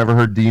my wife ever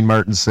heard Dean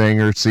Martin sing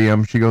or see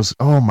him. She goes,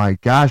 "Oh my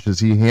gosh, is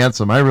he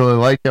handsome? I really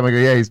like him." I go,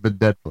 "Yeah, he's been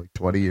dead for like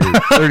 20 years,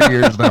 30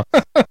 years now."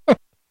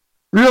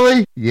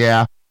 Really?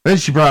 Yeah. Then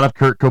she brought up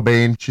Kurt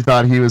Cobain. She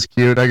thought he was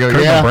cute. I go,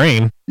 Kurt "Yeah."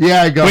 Cobain?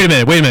 Yeah, I go. Wait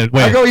a minute.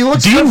 I go, "He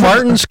looks Dean good."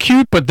 Martin's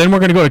cute, but then we're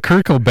going to go to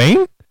Kurt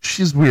Cobain?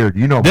 She's weird.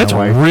 You know That's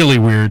my wife. really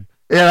weird.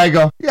 And I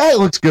go, "Yeah, it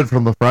looks good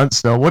from the front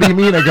still." "What do you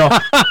mean?" I go,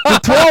 "The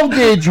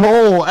 12-gauge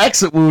hole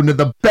exit wound in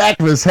the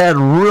back of his head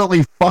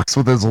really fucks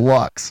with his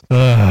looks."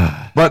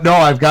 But no,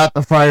 I've got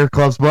the Friar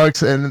Club's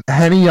books, and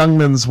Henny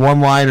Youngman's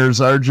one-liners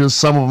are just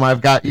some of them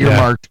I've got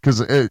earmarked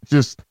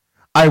because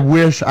I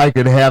wish I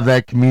could have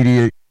that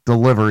comedic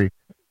delivery.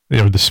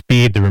 The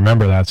speed to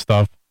remember that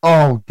stuff.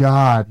 Oh,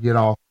 God,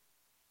 Yeah,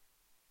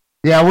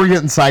 we're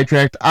getting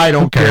sidetracked. I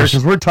don't care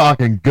because we're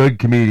talking good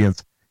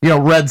comedians.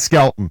 Red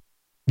Skelton.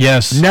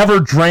 Yes. Never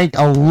drank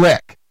a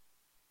lick.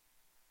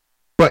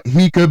 But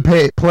he could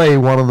play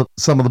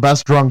some of the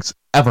best drunks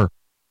ever.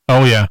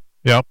 Oh, yeah.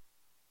 Yep.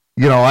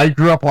 I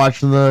grew up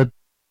watching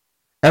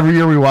every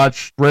year we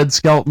watched Red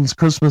Skelton's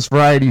Christmas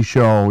variety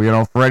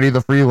show, Freddie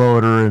the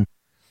Freeloader,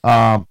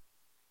 and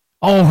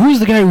Oh, who's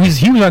the guy?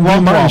 He was on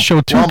Dean Martin's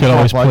show too. Could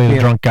always play the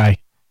drunk guy.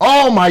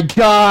 Oh my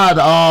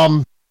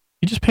God!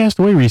 He just passed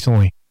away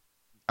recently.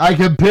 I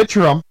could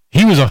picture him.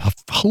 He was a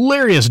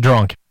hilarious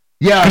drunk.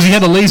 Yeah, because he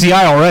had a lazy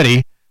eye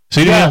already, so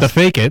he didn't have to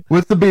fake it.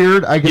 With the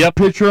beard, I can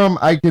picture him.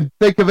 I can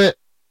think of it.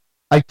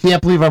 I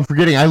can't believe I'm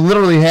forgetting. I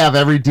literally have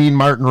every Dean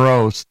Martin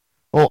roast.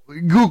 Oh,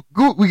 we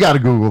got to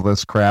Google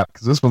this crap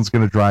because this one's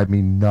going to drive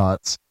me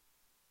nuts.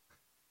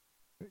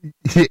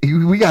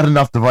 We got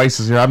enough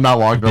devices here. I'm not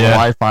logged on the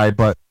Wi-Fi,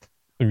 but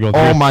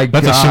oh my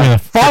God.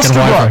 Foster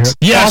Brooks.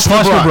 Yes,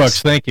 Foster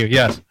Brooks. Thank you.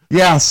 Yes.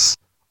 Yes.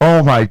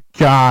 Oh my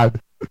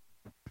God.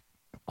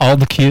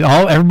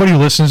 Everybody who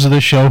listens to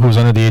this show who's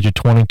under the age of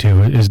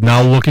 22 is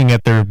now looking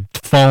at their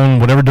phone,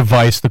 whatever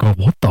device, they're going,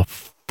 what the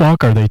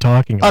fuck are they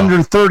talking about?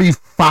 Under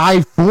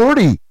 35,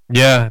 40.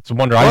 Yeah, it's a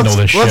wonder I know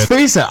this shit. Let's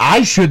face it,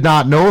 I should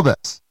not know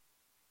this.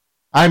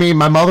 I mean,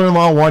 my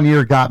mother-in-law one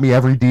year got me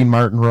every Dean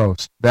Martin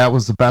roast. That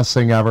was the best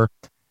thing ever.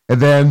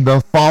 And then the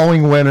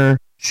following winter,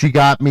 she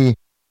got me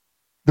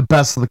the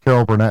best of the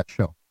Carol Burnett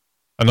show.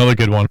 Another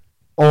good one.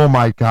 Oh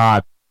my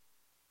God.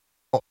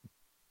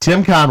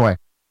 Tim Conway.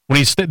 When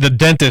he's the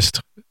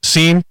dentist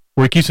scene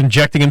where he keeps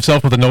injecting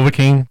himself with a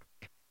Novocaine.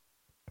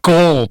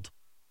 Gold.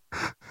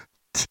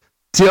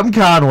 Tim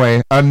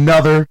Conway,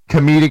 another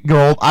comedic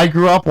gold. I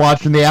grew up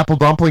watching the Apple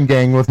Dumpling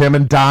Gang with him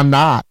and Don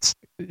Knotts.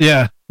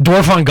 Yeah.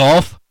 Dwarf on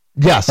Golf?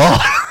 Yes.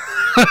 Oh.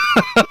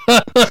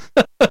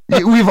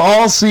 We've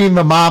all seen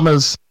the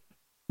Mama's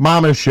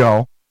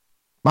show,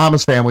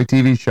 Mama's Family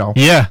TV show.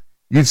 Yeah.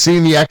 You've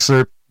seen the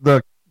excerpt,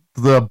 the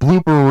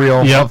blooper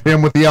reel of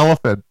him with the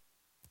elephant.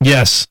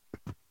 Yes.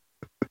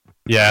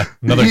 Yeah,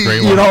 another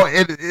great one. You know,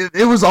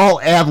 it was all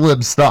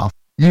ad-lib stuff.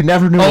 You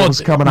never knew what was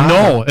coming out.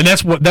 No, and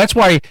that's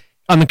why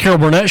on the Carol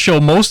Burnett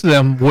show, most of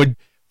them would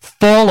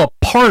fall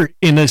apart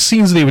in the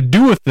scenes they would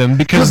do with them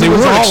because they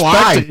weren't all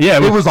live.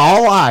 Yeah, it was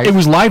all live. It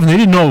was live, and they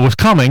didn't know it was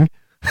coming.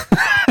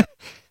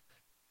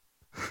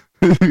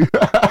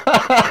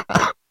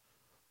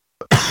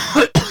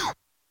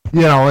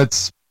 You know,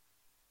 it's,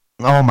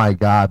 oh my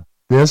God,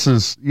 this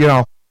is, you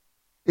know,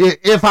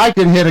 if I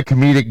could hit a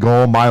comedic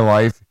goal in my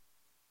life,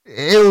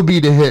 it would be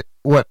to hit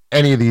what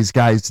any of these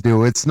guys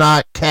do. It's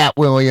not Cat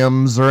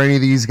Williams or any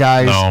of these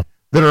guys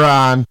that are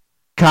on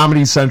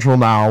Comedy Central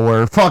now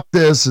where fuck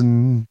this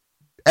and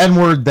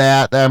N-word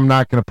that. I'm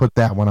not going to put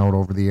that one out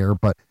over the air,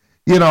 but,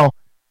 you know.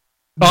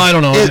 Oh, I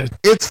don't know.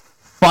 It's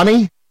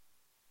funny,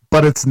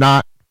 but it's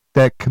not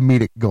that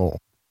comedic goal.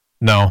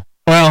 No.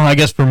 Well, I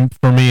guess for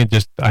me,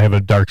 I have a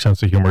dark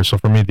sense of humor, so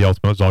for me, the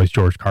ultimate is always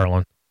George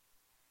Carlin.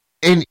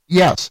 And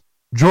yes,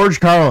 George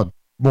Carlin,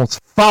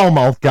 most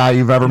foul-mouthed guy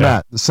you've ever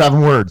met. The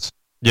 7 words.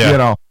 Yeah. You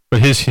know.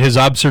 But his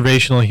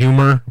observational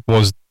humor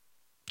was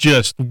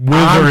just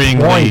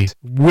witheringly,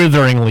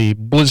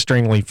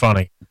 blisteringly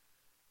funny.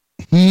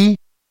 He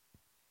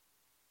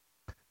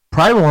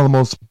probably one of the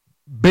most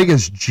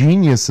biggest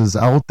geniuses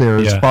out there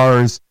as far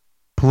as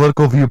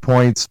political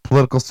viewpoints,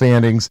 political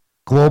standings,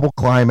 global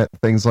climate,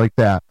 things like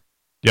that.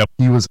 Yep.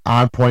 He was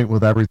on point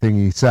with everything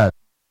he said.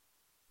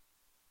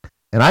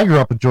 And I grew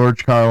up with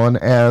George Carlin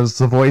as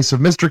the voice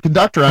of Mr.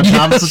 Conductor on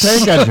Thomas the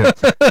Tank Engine.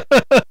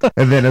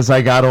 And then as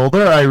I got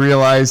older, I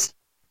realized,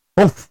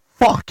 oh,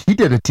 fuck, he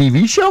did a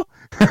TV show?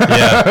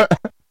 Yeah.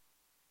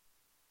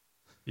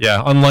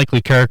 Yeah,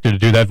 unlikely character to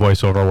do that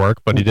voiceover work,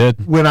 but he did.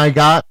 It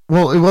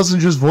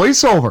wasn't just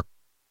voiceover.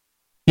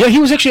 Yeah, he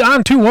was actually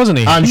on too, wasn't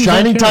he? On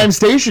Shining Time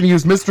Station, he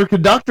was Mr.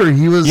 Conductor.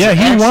 He was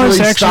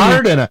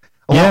starred in it.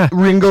 Yeah.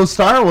 Ringo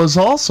Starr was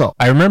also.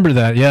 I remember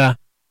that, yeah.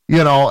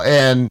 You know,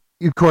 and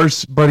of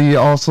course, but he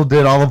also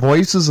did all the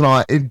voices and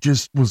all. It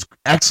just was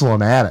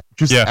excellent at it.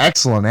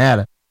 Excellent at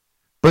it.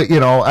 But, you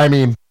know, I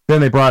mean,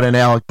 then they brought in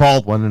Alec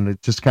Baldwin, and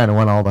it just kind of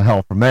went all the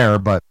hell from there,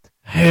 but.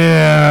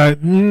 Yeah,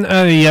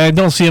 I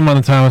don't see him on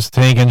the Thomas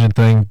the Tank Engine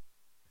thing.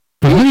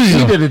 But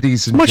he did a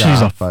decent job.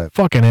 He's a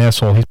fucking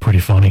asshole. He's pretty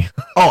funny.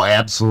 Oh,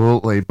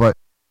 absolutely. But,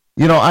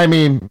 you know, I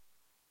mean,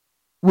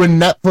 when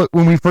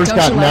we first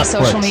got Netflix.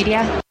 Social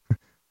media?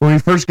 When we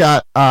first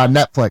got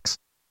Netflix,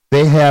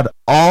 they had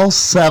all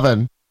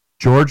 7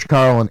 George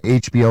Carlin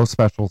HBO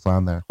specials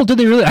on there. Well, did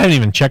they really? I didn't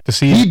even check to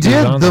see. He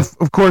did.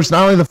 Of course,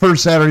 not only the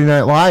first Saturday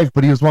Night Live,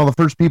 but he was one of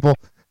the first people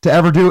to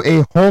ever do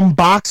a home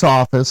box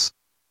office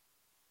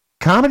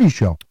comedy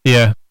show.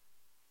 Yeah.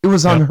 It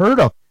was unheard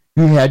of.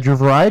 You had your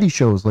variety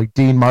shows like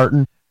Dean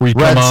Martin,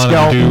 Red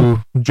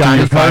Skelton,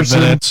 Johnny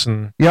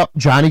Carson.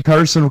 Johnny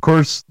Carson, of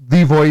course,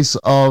 the voice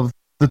of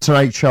The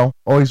Tonight Show.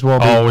 Always will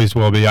be. Always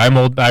will be. I'm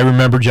old. I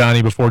remember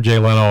Johnny before Jay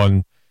Leno,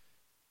 and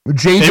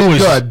Jay did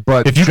good,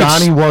 but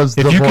Johnny was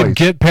the voice. If you could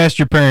get past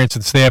your parents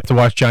and stay up to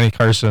watch Johnny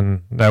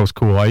Carson, that was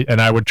cool,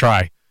 and I would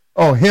try.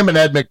 Oh, him and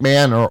Ed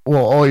McMahon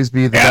will always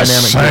be the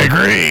dynamic. I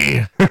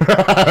agree.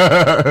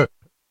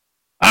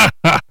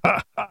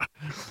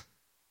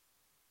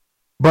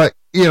 But,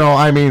 you know,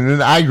 I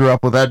mean, I grew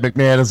up with Ed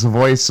McMahon as the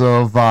voice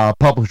of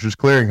Publishers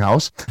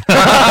Clearinghouse.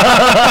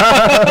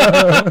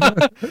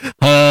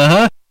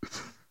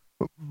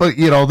 But,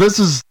 you know, this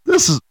is.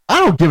 I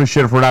don't give a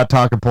shit if we're not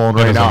talking Poland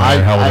right now.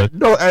 I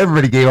know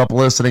everybody gave up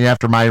listening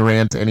after my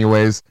rant,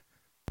 anyways.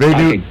 They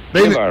knew.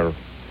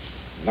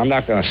 I'm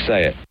not going to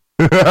say it.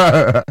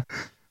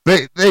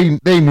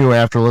 they knew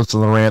after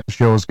listening to the rant the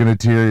show was going to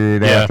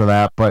deteriorate after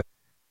that. But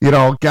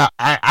God,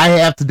 I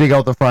have to dig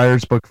out the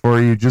Friars book for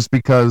you just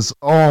because.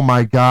 Oh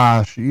my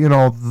gosh,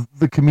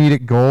 the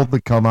comedic gold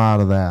that come out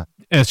of that.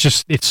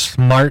 It's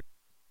smart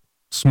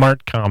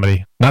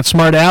comedy, not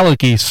smart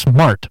alecky,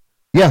 smart.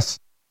 Yes,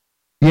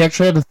 you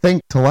actually had to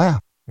think to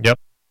laugh. Yep,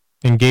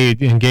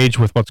 engage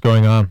with what's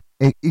going on.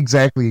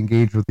 Exactly,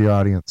 engage with the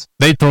audience.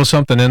 They throw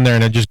something in there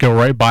and it just go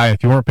right by.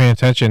 If you weren't paying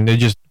attention, they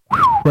just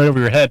right over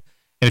your head.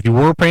 And if you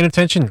were paying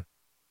attention,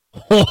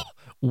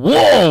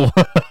 whoa!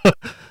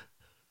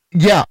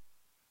 Yeah,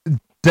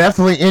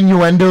 definitely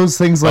innuendos,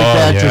 things like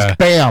that. Yeah. Just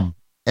bam,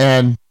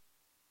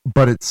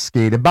 but it's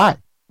skated by.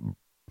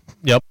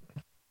 Yep,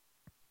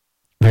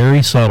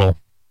 very subtle.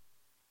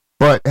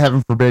 But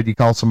heaven forbid you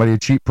call somebody a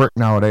cheap prick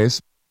nowadays.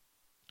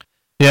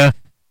 Yeah,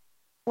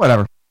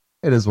 whatever.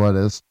 It is what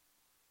it is.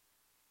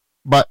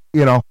 But,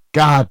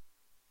 God,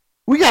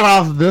 we got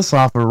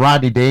off of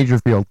Rodney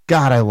Dangerfield.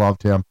 God, I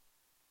loved him.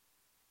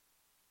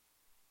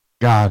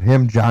 God,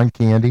 him, John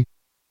Candy.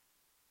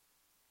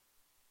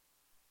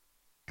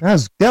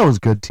 That was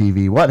good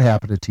TV. What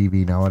happened to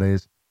TV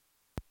nowadays?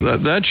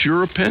 That's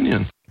your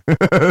opinion.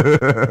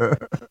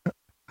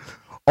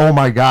 Oh,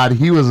 my God,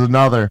 he was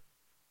another.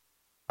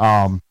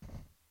 It's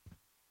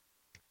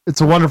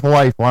a Wonderful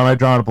Life. Why am I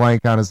drawing a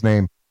blank on his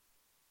name?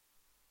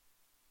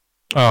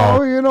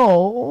 You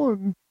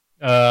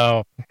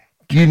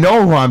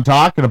know who I'm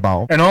talking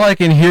about. And all I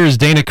can hear is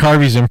Dana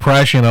Carvey's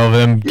impression of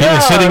him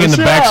sitting in the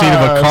backseat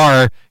of a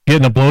car,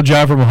 getting a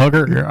blowjob from a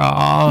hooker.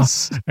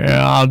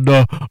 Yeah,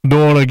 do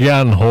it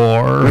again,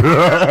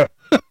 whore.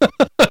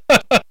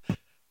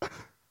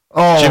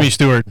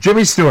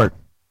 Jimmy Stewart.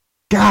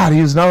 God,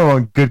 he was another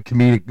one good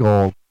comedic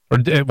gold.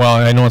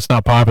 Well, I know it's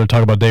not popular to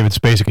talk about David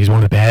Spacek. He's one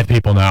of the bad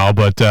people now,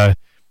 but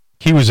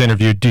he was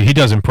interviewed. He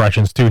does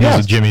impressions, too. He's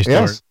a Jimmy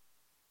Stewart.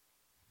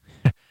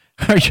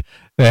 Yes.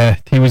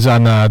 He was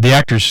on the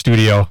Actors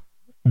Studio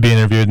being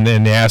interviewed,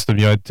 and they asked him,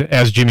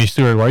 as Jimmy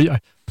Stewart,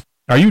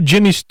 are you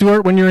Jimmy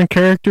Stewart when you're in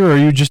character, or are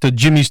you just a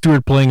Jimmy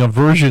Stewart playing a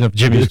version of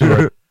Jimmy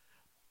Stewart?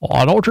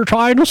 I know what you're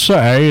trying to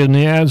say, and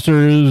the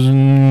answer is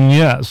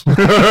yes.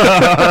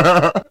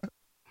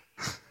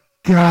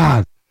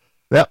 God,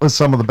 that was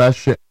some of the best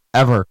shit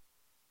ever.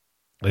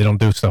 They don't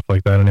do stuff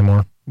like that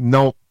anymore.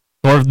 Nope.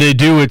 Or if they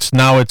do, it's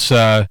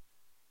noir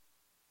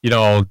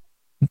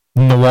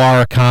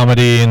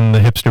comedy, and the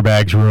hipster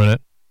bags ruin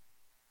it.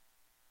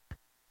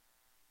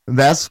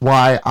 That's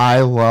why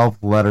I love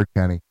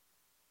Letterkenny.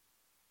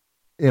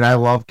 And I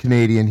love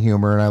Canadian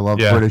humor, and I love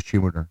British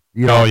humor.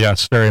 Oh,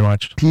 yes, very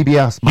much.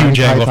 PBS. Huge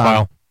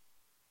Anglophile.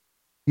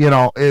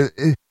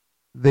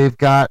 They've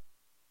got...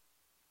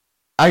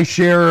 I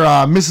share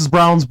Mrs.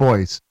 Brown's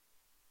Boys.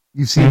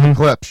 You've seen the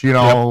clips,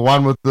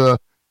 one with the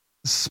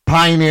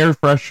Pine air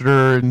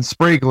freshener and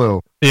spray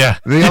glue. Yeah.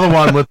 The other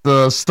one with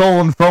the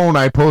stolen phone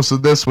I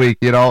posted this week,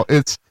 they've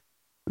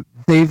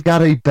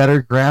got a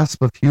better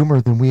grasp of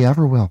humor than we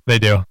ever will. They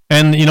do.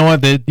 And you know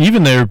what?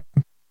 Even the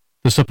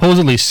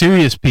supposedly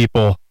serious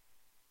people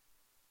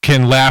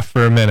can laugh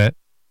for a minute.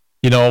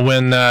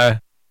 When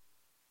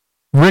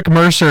Rick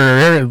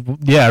Mercer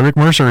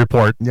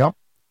report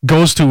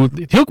goes to,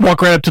 he'll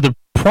walk right up to the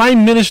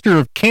Prime Minister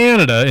of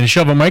Canada and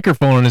shove a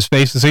microphone in his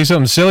face and say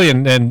something silly,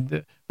 and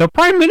the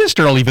Prime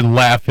Minister will even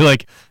laugh. He'll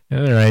like,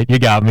 all right, you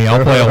got me.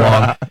 I'll play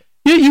along.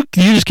 You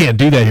just can't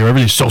do that here.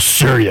 Everything's so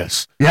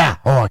serious. Yeah.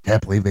 Oh, I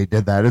can't believe they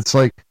did that. It's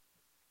like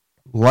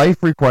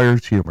life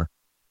requires humor.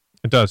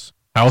 It does.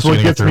 That's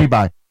what gets me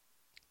by.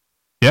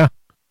 Yeah.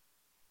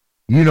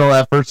 You know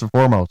that first and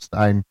foremost.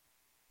 I'm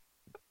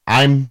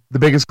the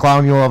biggest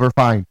clown you'll ever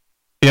find.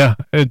 Yeah.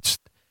 It's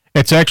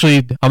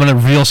actually, I'm going to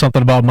reveal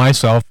something about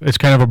myself. It's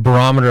kind of a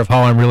barometer of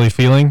how I'm really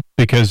feeling,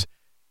 because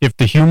if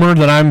the humor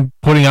that I'm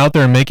putting out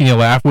there and making you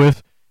laugh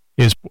with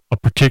is a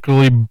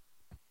particularly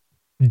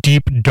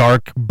deep,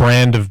 dark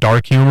brand of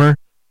dark humor,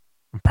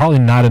 I'm probably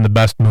not in the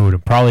best mood.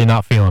 I'm probably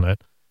not feeling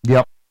it.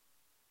 Yep.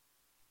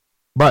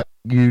 But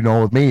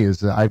with me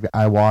is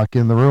I walk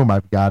in the room,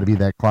 I've got to be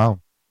that clown.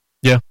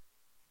 Yeah.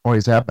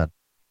 Always have been.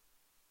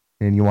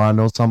 And you want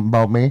to know something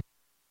about me?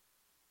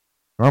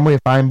 Normally,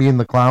 if I'm being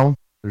the clown,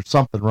 there's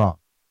something wrong.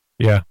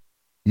 Yeah.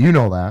 You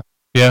know that.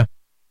 Yeah.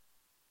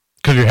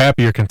 Because you're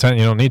happy, you're content,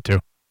 you don't need to.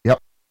 Yep.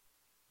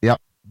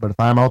 But if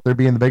I'm out there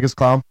being the biggest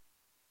clown,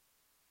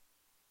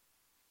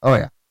 oh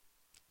yeah.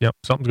 Yep,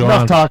 something's going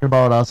Enough on. talking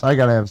about us. I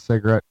got to have a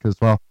cigarette because,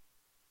 well.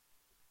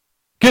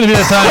 Gonna be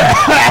that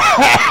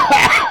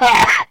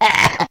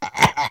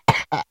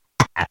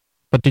time.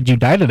 But did you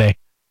die today?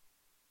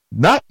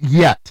 Not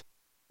yet.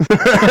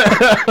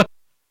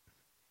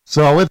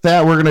 So with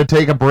that, we're going to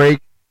take a break.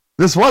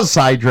 This was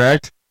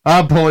Sidetracked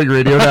on Pulling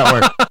Radio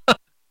Network.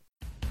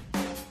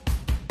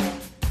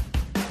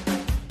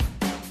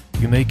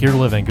 You make your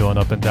living going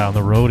up and down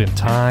the road, and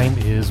time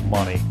is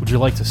money. Would you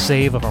like to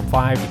save from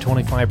 5 to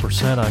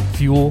 25% on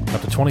fuel,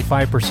 up to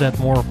 25%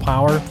 more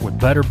power with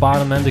better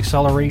bottom-end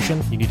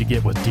acceleration? You need to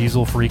get with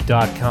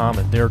DieselFreak.com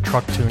and their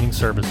truck tuning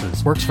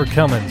services. Works for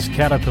Cummins,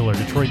 Caterpillar,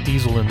 Detroit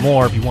Diesel, and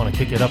more. If you want to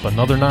kick it up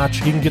another notch,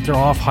 you can get their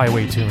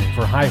off-highway tuning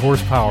for high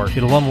horsepower.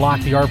 It'll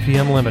unlock the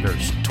RPM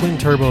limiters, twin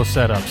turbo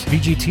setups,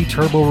 VGT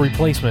turbo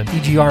replacement,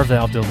 EGR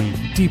valve delete,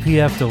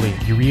 DPF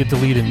delete, urea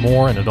delete, and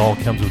more, and it all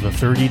comes with a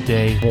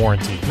 30-day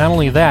warranty. Not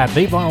only that,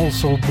 they've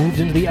also moved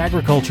into the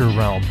agriculture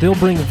realm. They'll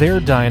bring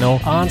their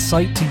dyno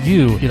on-site to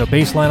you, get a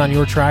baseline on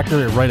your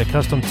tractor, and write a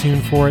custom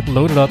tune for it,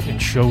 load it up,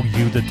 and show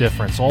you the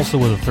difference. Also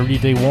with a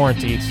 30-day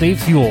warranty,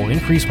 save fuel,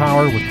 increase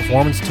power with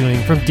performance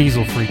tuning from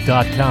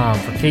DieselFreak.com.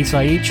 For Case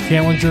IH,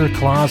 Challenger,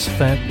 Claas,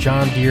 Fendt,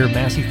 John Deere,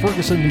 Massey,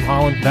 Ferguson, New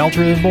Holland,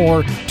 Valtra, and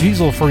more,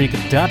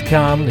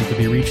 DieselFreak.com. They can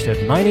be reached at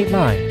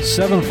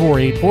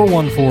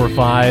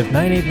 989-748-4145,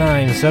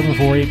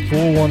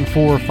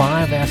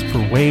 989-748-4145. Ask for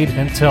Wade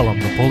and tell them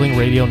the Pulling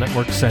Radio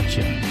Network sent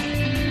you.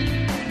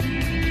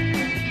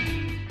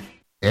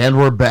 And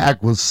we're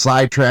back with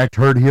Sidetracked,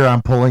 heard here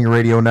on Pulling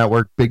Radio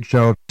Network. Big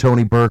shout out to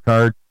Tony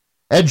Burkhardt,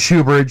 Ed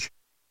Shoebridge,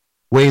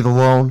 Wade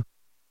Alone,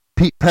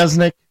 Pete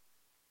Pesnick,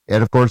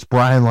 and of course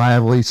Brian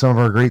Lively, some of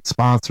our great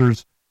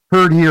sponsors,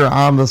 heard here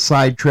on the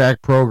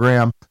Sidetrack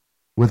program.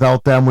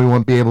 Without them, we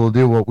wouldn't be able to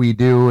do what we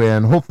do,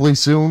 and hopefully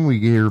soon we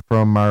hear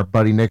from our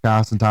buddy Nick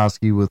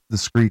Ostentowski with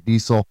Discreet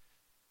Diesel.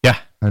 Yeah.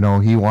 I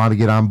know he wanted to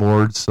get on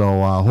board,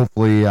 so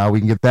hopefully we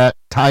can get that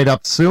tied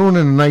up soon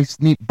in a nice,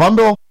 neat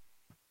bundle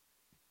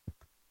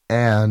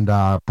and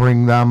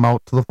bring them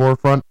out to the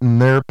forefront in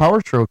their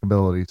Power Stroke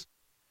abilities.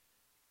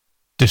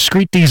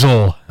 Discreet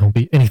Diesel. It'll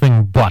be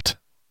anything but.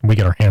 We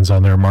get our hands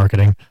on their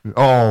marketing.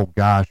 Oh,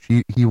 gosh.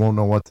 He won't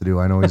know what to do.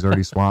 I know he's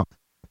already swamped.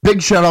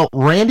 Big shout out,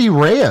 Randy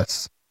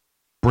Reyes.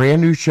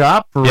 Brand new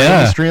shop for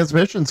Randy's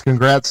Transmissions.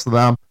 Congrats to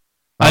them.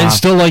 I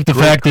still like the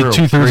fact that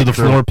 2/3 of the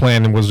floor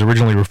plan was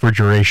originally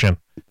refrigeration.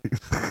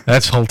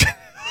 That's whole.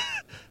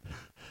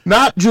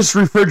 Not just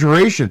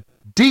refrigeration,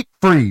 deep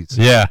freeze.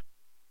 Yeah,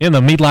 in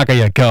the meat locker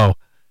you go.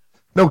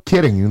 No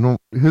kidding. You know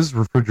his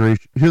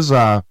refrigeration, his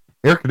air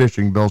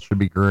conditioning bill should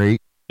be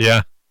great.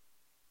 Yeah.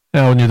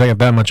 Yeah, when you think of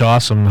that much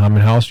awesome, how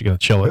many house you gonna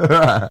chill it?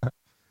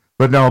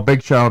 But no,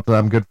 big shout out to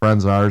them. Good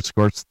friends of ours. Of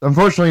course,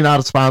 unfortunately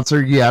not a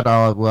sponsor yet.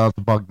 We'll have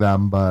to bug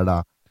them,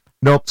 but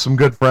nope, some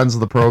good friends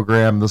of the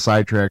program, the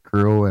Sidetrack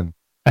crew, and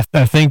I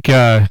think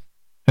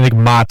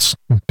Mott's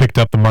picked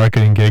up the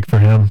marketing gig for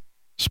him,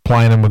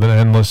 supplying him with an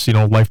endless,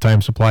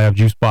 lifetime supply of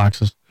juice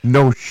boxes.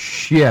 No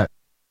shit.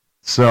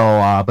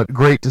 So, but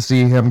great to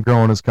see him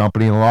growing his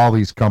company and all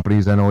these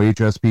companies. I know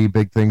HSP,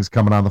 big things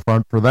coming on the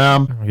front for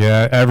them.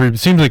 Yeah, it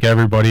seems like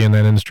everybody in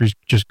that industry is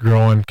just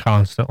growing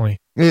constantly.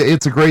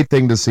 It's a great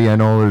thing to see. I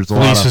know there's a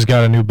lot. Police has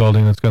got a new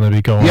building that's going to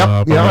be going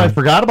up. Yeah, I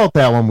forgot about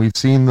that one. We've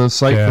seen the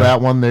site for that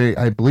one.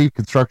 I believe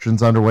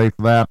construction's underway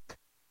for that.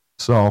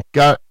 So,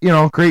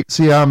 great to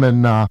see them,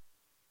 and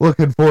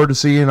looking forward to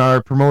seeing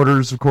our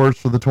promoters, of course,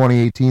 for the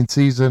 2018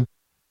 season.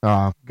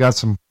 Got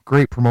some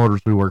great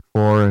promoters we work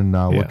for, and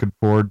looking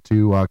forward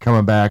to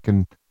coming back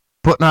and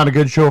putting on a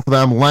good show for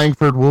them.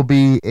 Langford will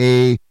be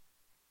a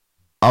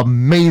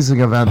amazing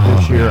event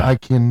this year. I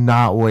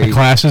cannot wait. The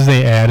classes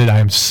they added, I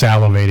am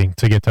salivating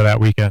to get to that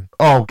weekend.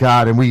 Oh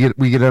God, and we get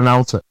to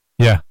announce it.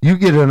 Yeah, you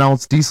get to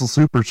announce Diesel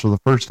Supers for the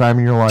first time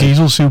in your life.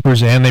 Diesel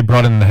Supers, and they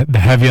brought in the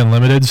heavy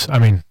unlimiteds. I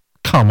mean,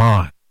 come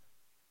on.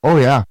 Oh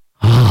yeah.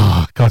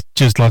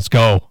 Let's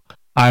go.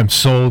 I'm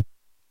so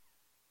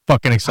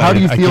fucking excited. How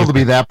do you feel to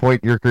be that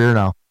point in your career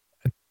now?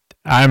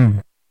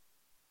 I'm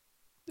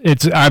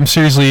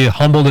seriously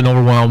humbled and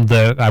overwhelmed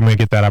that I'm going to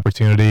get that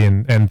opportunity,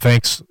 and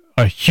thanks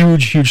a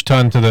huge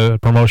ton to the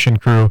promotion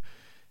crew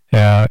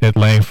at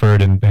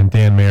Langford and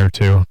Dan Mayer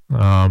too.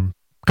 Because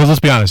let's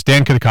be honest,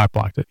 Dan could have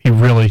cockblocked it. He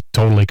really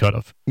totally could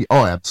have.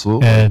 Oh,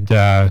 absolutely. And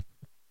to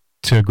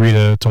agree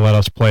to let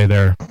us play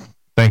there,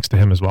 thanks to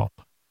him as well.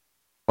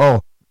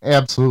 Oh,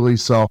 absolutely.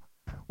 So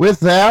with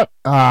that,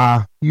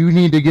 you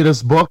need to get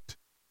us booked.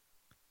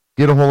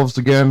 Get a hold of us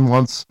again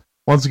once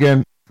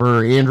again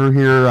for Andrew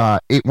here,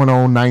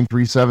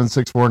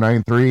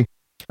 810-937-6493.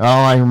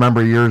 All I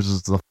remember yours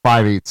is the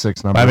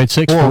 586 number.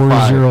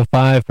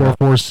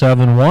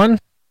 586-405-4471.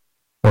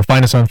 Or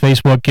find us on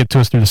Facebook. Get to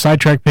us through the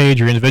Sidetrack page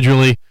or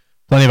individually.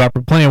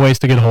 Plenty of ways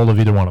to get a hold of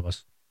either one of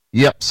us.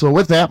 Yep. So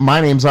with that,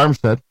 my name's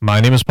Armstead. My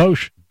name is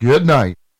Posh. Good night.